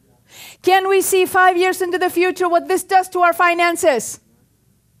children? Can we see 5 years into the future what this does to our finances?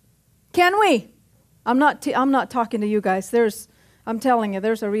 Can we? I'm not talking to you guys. I'm telling you,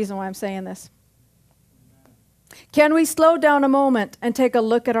 there's a reason why I'm saying this. Can we slow down a moment and take a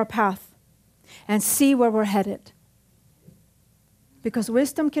look at our path and see where we're headed? Because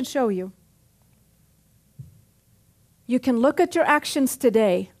wisdom can show you. You can look at your actions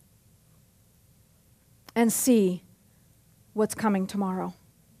today and see what's coming tomorrow.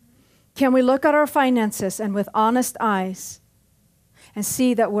 Can we look at our finances and with honest eyes and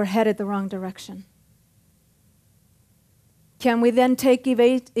see that we're headed the wrong direction? Can we then take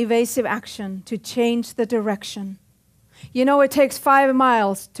evasive action to change the direction? You know, it takes 5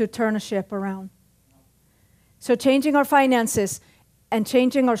 miles to turn a ship around. So changing our finances and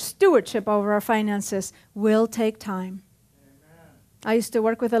changing our stewardship over our finances will take time. Amen. I used to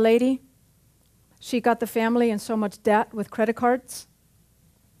work with a lady. She got the family in so much debt with credit cards.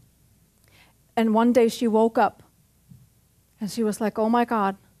 And one day she woke up and she was like, oh my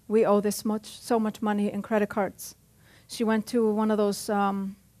God, we owe so much money in credit cards. She went to one of those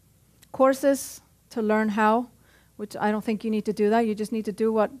courses to learn how, which I don't think you need to do that. You just need to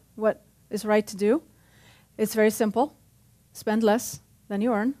do what is right to do. It's very simple. Spend less than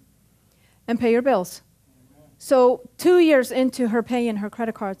you earn and pay your bills. Amen. So 2 years into her paying her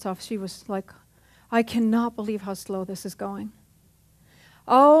credit cards off, she was like, I cannot believe how slow this is going.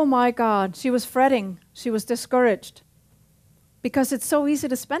 Oh my God. She was fretting. She was discouraged because it's so easy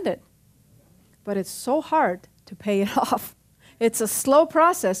to spend it, but it's so hard to pay it off. It's a slow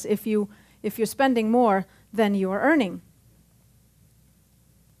process if you're spending more than you are earning.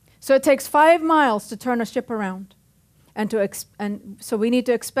 So it takes 5 miles to turn a ship around. And so we need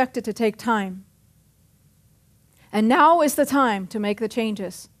to expect it to take time. And now is the time to make the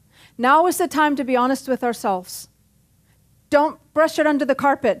changes. Now is the time to be honest with ourselves. Don't brush it under the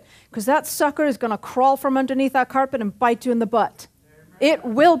carpet, because that sucker is going to crawl from underneath that carpet and bite you in the butt. It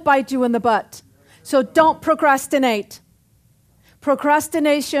will bite you in the butt. So don't procrastinate.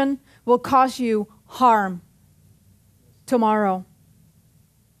 Procrastination will cause you harm tomorrow.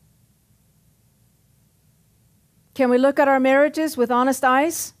 Can we look at our marriages with honest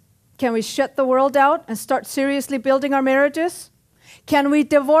eyes? Can we shut the world out and start seriously building our marriages? Can we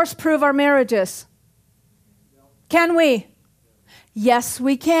divorce-proof our marriages? Can we? Yes,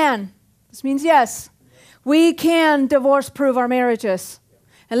 we can. This means yes. We can divorce-proof our marriages.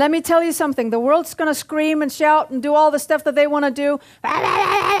 And let me tell you something. The world's going to scream and shout and do all the stuff that they want to do.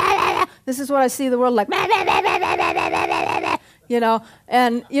 This is what I see the world like. You know,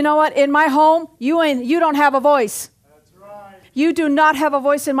 and you know what? In my home, you don't have a voice. That's right. You do not have a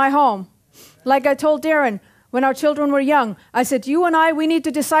voice in my home. Like I told Darren when our children were young, I said, you and I, we need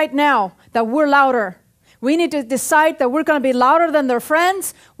to decide now that we're louder. We need to decide that we're going to be louder than their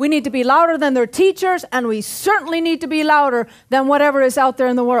friends. We need to be louder than their teachers. And we certainly need to be louder than whatever is out there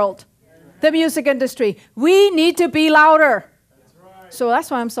in the world. The music industry. We need to be louder. That's right. So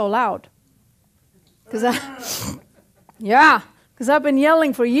that's why I'm so loud. Because I've been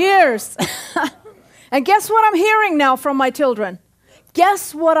yelling for years. And guess what I'm hearing now from my children?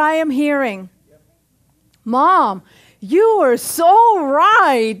 Guess what I am hearing? Mom, you were so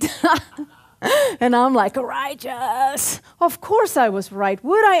right. And I'm like, righteous. Of course I was right.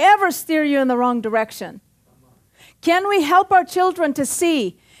 Would I ever steer you in the wrong direction? Can we help our children to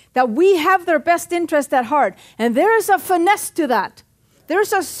see that we have their best interest at heart? And there is a finesse to that.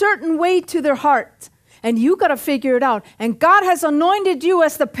 There's a certain way to their heart. And you got to figure it out. And God has anointed you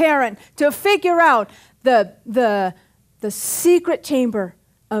as the parent to figure out the secret chamber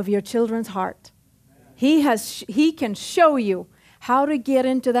of your children's heart. He can show you how to get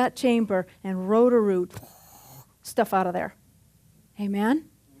into that chamber and root stuff out of there. Amen?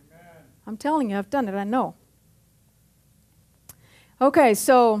 Amen. I'm telling you, I've done it. I know. Okay,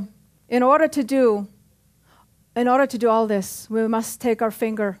 so in order to do all this, we must take our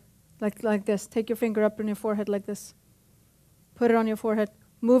finger like this. Take your finger up on your forehead like this. Put it on your forehead.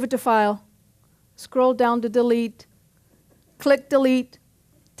 Move it to file. Scroll down to delete. Click delete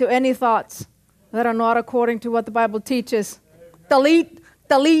to any thoughts that are not according to what the Bible teaches. Delete,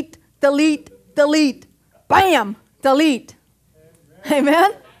 delete, delete, delete. Bam! Delete.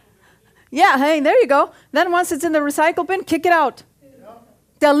 Amen? Yeah, hey, there you go. Then once it's in the recycle bin, kick it out.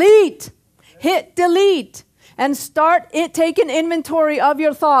 Delete. Hit delete. And start taking inventory of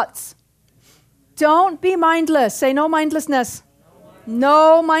your thoughts. Don't be mindless. Say no mindlessness.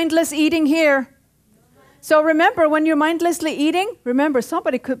 No mindless eating here. So remember, when you're mindlessly eating, remember,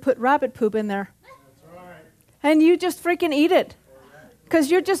 somebody could put rabbit poop in there. That's right. And you just freaking eat it. Because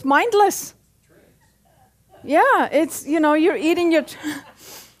you're just mindless. Yeah, it's, you're eating your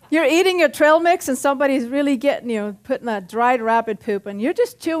trail mix and somebody's really getting you, putting that dried rabbit poop and you're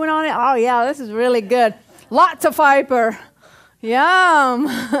just chewing on it. Oh yeah, this is really good. Lots of fiber. Yum.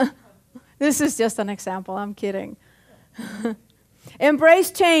 This is just an example. I'm kidding.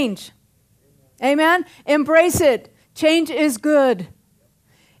 Embrace change. Amen? Embrace it. Change is good.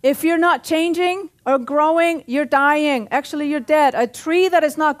 If you're not changing or growing, you're dying. Actually, you're dead. A tree that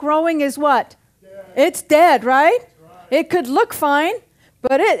is not growing is what? Dead. It's dead, right? That's right. It could look fine,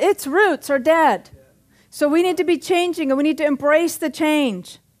 but its roots are dead. So we need to be changing, and we need to embrace the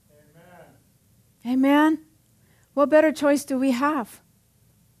change. Amen. Amen? What better choice do we have?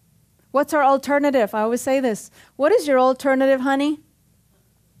 What's our alternative? I always say this. What is your alternative, honey?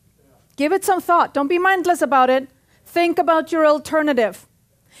 Give it some thought. Don't be mindless about it. Think about your alternative.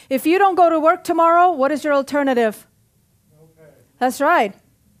 If you don't go to work tomorrow, what is your alternative? Okay. That's right.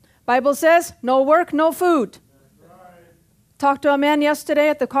 Bible says, no work, no food. That's right. Talked to a man yesterday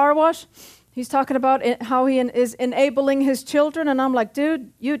at the car wash. He's talking about how he is enabling his children. And I'm like,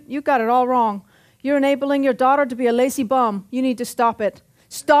 dude, you got it all wrong. You're enabling your daughter to be a lazy bum. You need to stop it.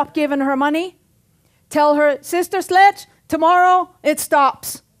 Stop giving her money. Tell her, Sister Sledge, tomorrow it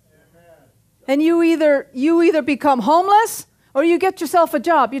stops. Amen. And you either become homeless or you get yourself a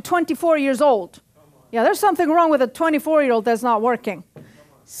job. You're 24 years old. Yeah, there's something wrong with a 24-year-old that's not working.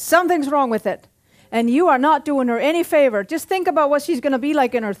 Something's wrong with it. And you are not doing her any favor. Just think about what she's going to be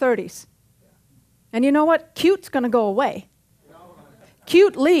like in her 30s. And you know what? Cute's going to go away.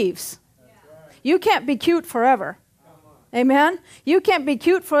 Cute leaves. You can't be cute forever. Amen? You can't be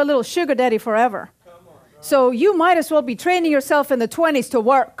cute for a little sugar daddy forever. So you might as well be training yourself in the 20s to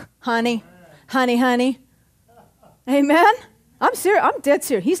work, honey. Honey. Amen? I'm serious. I'm dead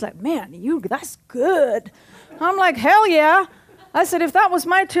serious. He's like, man, that's good. I'm like, hell yeah. I said, if that was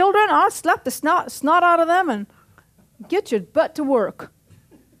my children, I'd slap the snot out of them and get your butt to work.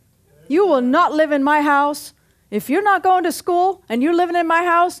 You will not live in my house. If you're not going to school and you're living in my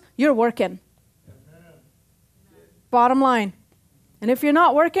house, you're working. Amen. Bottom line. And if you're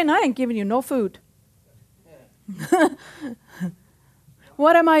not working, I ain't giving you no food.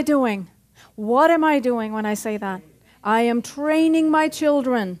 What am I doing? What am I doing when I say that? I am training my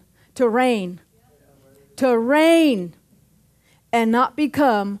children to reign. To reign and not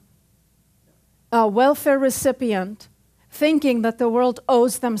become a welfare recipient thinking that the world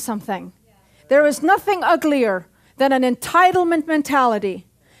owes them something. There is nothing uglier than an entitlement mentality.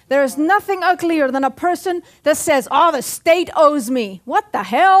 There is nothing uglier than a person that says, oh, the state owes me. What the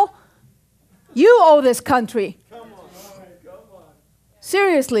hell? You owe this country.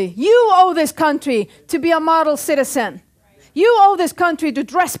 Seriously, you owe this country to be a model citizen. You owe this country to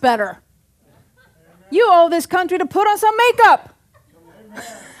dress better. You owe this country to put on some makeup.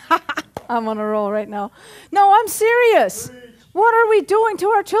 I'm on a roll right now. No, I'm serious. What are we doing to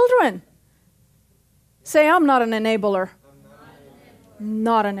our children? Say, I'm not an enabler.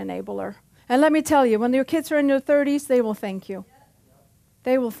 Not an enabler. And let me tell you, when your kids are in their 30s, they will thank you.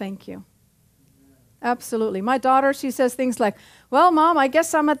 They will thank you. Absolutely. My daughter, she says things like, well, Mom, I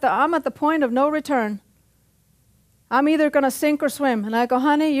guess I'm at the point of no return. I'm either going to sink or swim. And I go,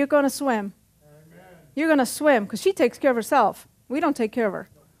 honey, you're going to swim. Amen. You're going to swim because she takes care of herself. We don't take care of her.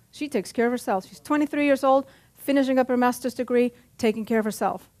 She takes care of herself. She's 23 years old, finishing up her master's degree, taking care of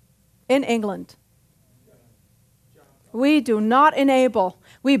herself in England. We do not enable.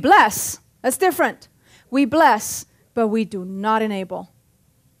 We bless. That's different. We bless, but we do not enable.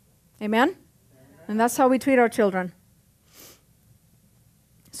 Amen? And that's how we treat our children.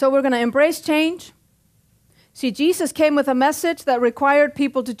 So we're going to embrace change. See, Jesus came with a message that required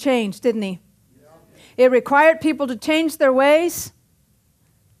people to change, didn't he? It required people to change their ways.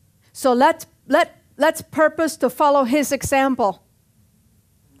 So let's purpose to follow his example.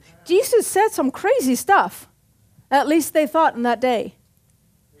 Jesus said some crazy stuff. At least they thought in that day.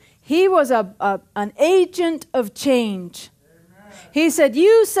 He was an agent of change. Amen. He said,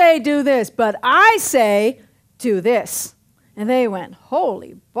 you say do this, but I say do this. And they went,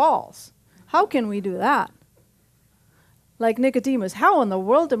 holy balls. How can we do that? Like Nicodemus, how in the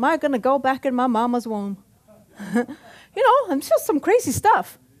world am I going to go back in my mama's womb? And just some crazy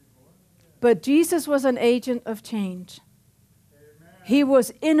stuff. But Jesus was an agent of change. Amen. He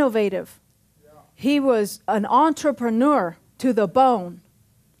was innovative. He was an entrepreneur to the bone.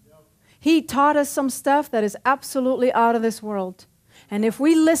 Yep. He taught us some stuff that is absolutely out of this world. And if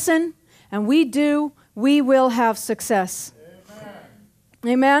we listen and we do, we will have success.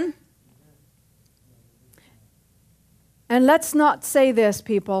 Amen? Amen? And let's not say this,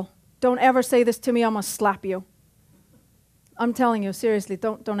 people. Don't ever say this to me, I'm going to slap you. I'm telling you, seriously,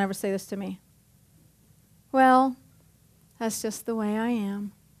 don't ever say this to me. Well, that's just the way I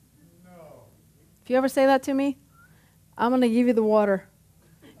am. If you ever say that to me, I'm going to give you the water.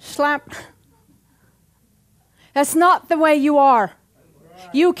 Slap. That's not the way you are.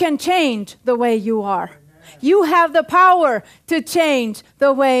 You can change the way you are. You have the power to change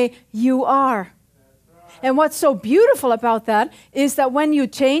the way you are. And what's so beautiful about that is that when you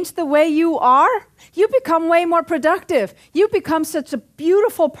change the way you are, you become way more productive. You become such a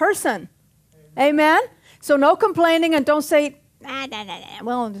beautiful person. Amen? So no complaining and don't say,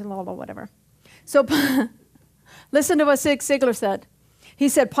 well, whatever. So listen to what Zig Ziglar said. He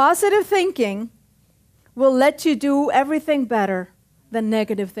said, positive thinking will let you do everything better than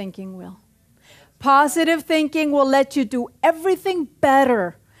negative thinking will. Positive thinking will let you do everything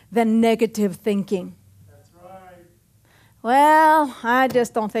better than negative thinking. That's right. Well, I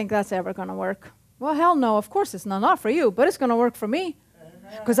just don't think that's ever going to work. Well, hell no, of course it's not for you, but it's going to work for me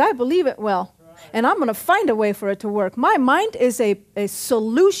because I believe it will. Right. And I'm going to find a way for it to work. My mind is a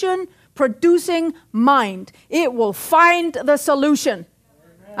solution-producing mind. It will find the solution.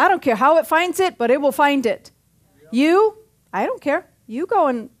 Amen. I don't care how it finds it, but it will find it. Yep. You, I don't care. You go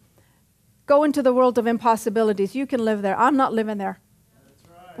into the world of impossibilities. You can live there. I'm not living there.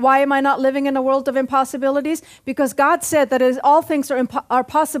 Right. Why am I not living in a world of impossibilities? Because God said that all things are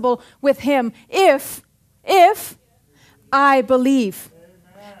possible with Him if I believe.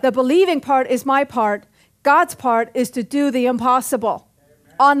 Amen. The believing part is my part. God's part is to do the impossible.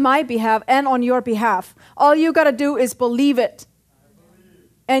 Amen. On my behalf and on your behalf. All you got to do is believe it.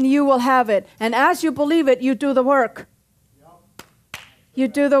 And you will have it. And as you believe it, you do the work. Yep. You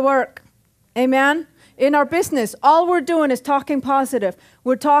do the work. Amen? In our business, all we're doing is talking positive.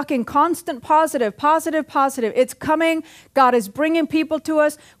 We're talking constant positive, positive, positive. It's coming. God is bringing people to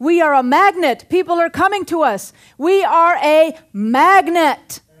us. We are a magnet. People are coming to us. We are a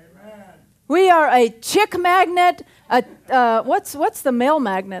magnet. Amen. We are a chick magnet, What's the male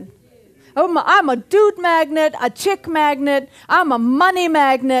magnet? Oh, I'm a dude magnet, a chick magnet. I'm a money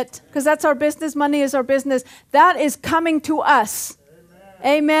magnet, because that's our business. Money is our business. That is coming to us.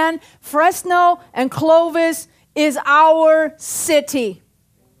 Amen. Fresno and Clovis is our city.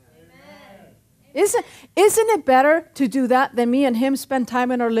 Isn't it better to do that than me and him spend time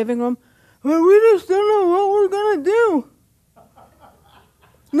in our living room? Well, we just don't know what we're going to do.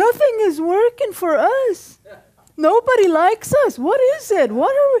 Nothing is working for us. Nobody likes us. What is it?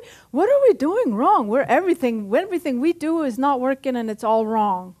 What are we doing wrong? Everything we do is not working, and it's all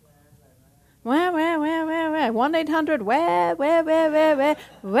wrong. Wah, wah, wah, wah, wah. 1-800 wah, wah, wah, wah, wah,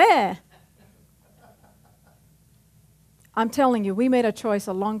 wah. I'm telling you, we made a choice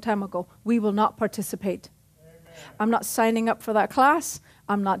a long time ago. We will not participate. Amen. I'm not signing up for that class.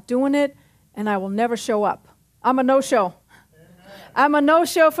 I'm not doing it, and I will never show up. I'm a no-show. I'm a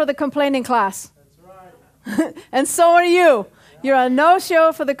no-show for the complaining class. That's right. And so are you. You're a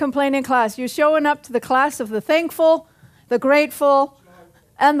no-show for the complaining class. You're showing up to the class of the thankful, the grateful,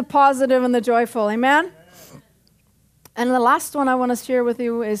 and the positive and the joyful. Amen? Amen. And the last one I want to share with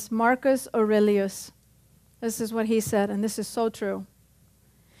you is Marcus Aurelius. This is what he said, and this is so true.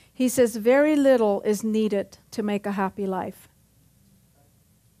 He says, very little is needed to make a happy life.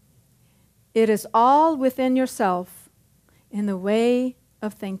 It is all within yourself in the way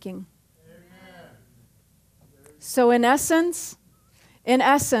of thinking. Amen. So in essence,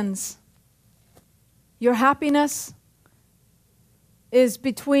 your happiness is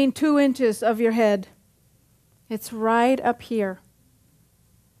between 2 inches of your head. It's right up here.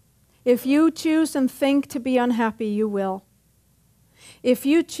 If you choose and think to be unhappy, you will. If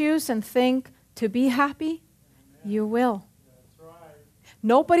you choose and think to be happy, you will. That's right.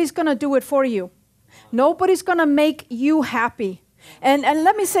 Nobody's going to do it for you. Nobody's going to make you happy. And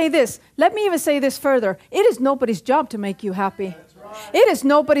let me say this. Let me even say this further. It is nobody's job to make you happy. Right. It is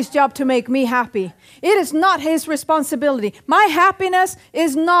nobody's job to make me happy. It is not his responsibility. My happiness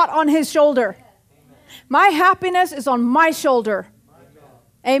is not on his shoulder. My happiness is on my shoulder.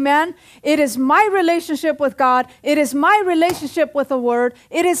 Amen. It is my relationship with God. It is my relationship with the Word.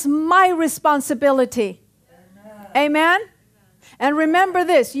 It is my responsibility. Amen. Amen. And remember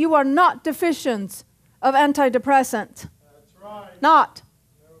this, you are not deficient of antidepressant. That's right. Not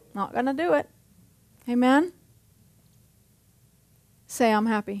going to do it. Amen. Say, I'm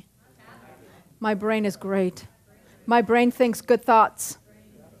happy. My brain is great. My brain thinks good thoughts.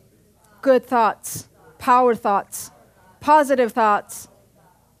 Good thoughts. Power thoughts. Positive thoughts.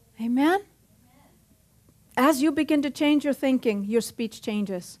 Amen? As you begin to change your thinking, your speech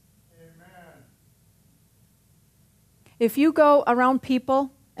changes. Amen. If you go around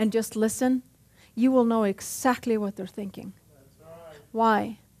people and just listen, you will know exactly what they're thinking. That's right.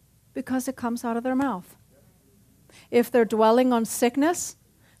 Why? Because it comes out of their mouth. Yep. If they're dwelling on sickness,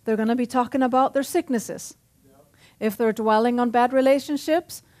 they're going to be talking about their sicknesses. Yep. If they're dwelling on bad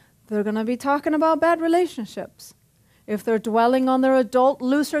relationships, they're going to be talking about bad relationships. If they're dwelling on their adult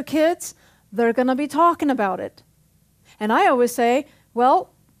loser kids, they're going to be talking about it. And I always say,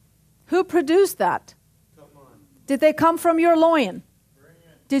 well, who produced that? Come on. Did they come from your loin?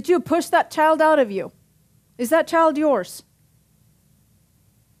 Did you push that child out of you? Is that child yours?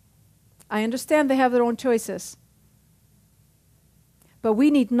 I understand they have their own choices. But we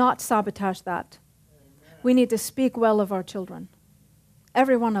need not sabotage that. Amen. We need to speak well of our children.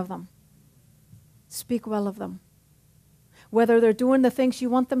 Every one of them. Speak well of them. Whether they're doing the things you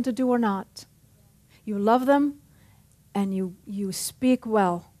want them to do or not. You love them and you speak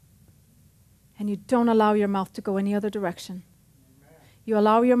well. And you don't allow your mouth to go any other direction. Amen. You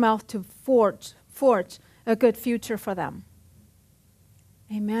allow your mouth to forge a good future for them.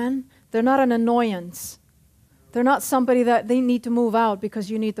 Amen? They're not an annoyance. They're not somebody that they need to move out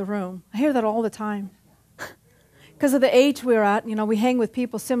because you need the room. I hear that all the time. Because of the age we're at, we hang with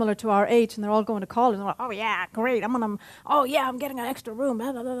people similar to our age, and they're all going to college. And they're like, oh, yeah, great. I'm getting an extra room.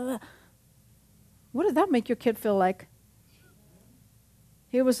 Blah, blah, blah, blah. What does that make your kid feel like?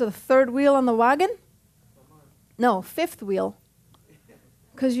 He was the third wheel on the wagon? No, fifth wheel.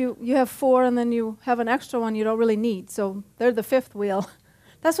 Because you have 4, and then you have an extra one you don't really need. So they're the fifth wheel.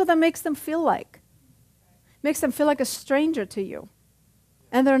 That's what that makes them feel like. Makes them feel like a stranger to you.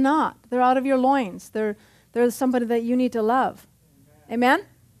 And they're not. They're out of your loins. They're somebody that you need to love. Amen? Amen?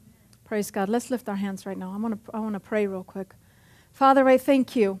 Praise God. Let's lift our hands right now. I want to pray real quick. Father, I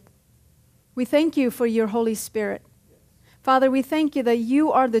thank you. We thank you for your Holy Spirit. Yes. Father, we thank you that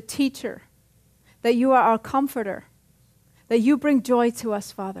you are the teacher, that you are our comforter, that you bring joy to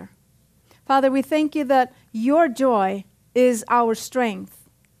us, Father. Father, we thank you that your joy is our strength.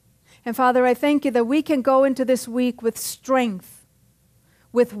 And Father, I thank you that we can go into this week with strength,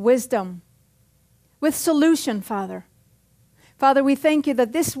 with wisdom, with solution, Father. Father, we thank you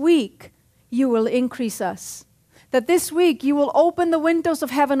that this week you will increase us. That this week you will open the windows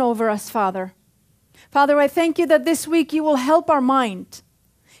of heaven over us, Father. Father, I thank you that this week you will help our mind.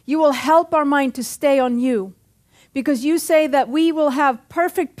 You will help our mind to stay on you. Because you say that we will have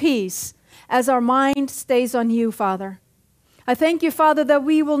perfect peace as our mind stays on you, Father. I thank you, Father, that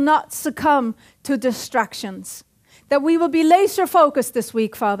we will not succumb to distractions. That we will be laser focused this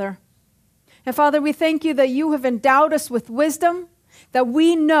week, Father. And Father, we thank you that you have endowed us with wisdom, that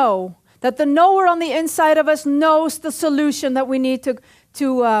we know, that the knower on the inside of us knows the solution that we need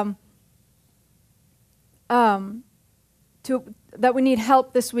that we need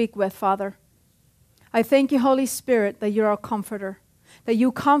help this week with, Father. I thank you, Holy Spirit, that you're our comforter, that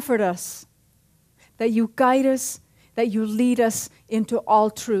you comfort us, that you guide us, that you lead us into all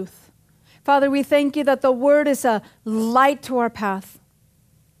truth. Father, we thank you that the word is a light to our path.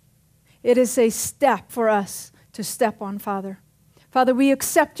 It is a step for us to step on, Father. Father, we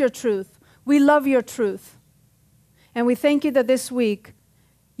accept your truth. We love your truth. And we thank you that this week,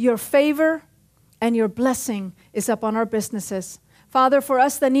 your favor and your blessing is upon our businesses. Father, for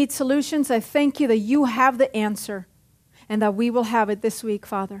us that need solutions, I thank you that you have the answer and that we will have it this week,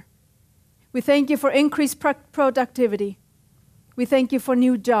 Father. We thank you for increased productivity. We thank you for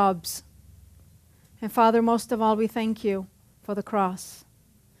new jobs. And Father, most of all, we thank you for the cross.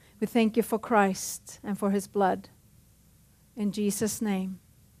 We thank you for Christ and for his blood. In Jesus' name,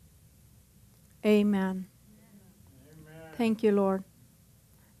 amen. Amen. Thank you, Lord.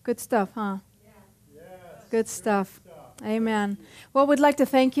 Good stuff, huh? Yes. Good stuff. Amen. Well, we'd like to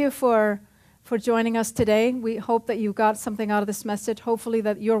thank you for joining us today. We hope that you got something out of this message. Hopefully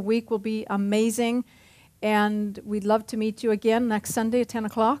that your week will be amazing. And we'd love to meet you again next Sunday at 10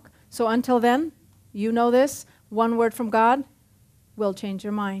 o'clock. So until then, you know this, one word from God will change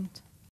your mind.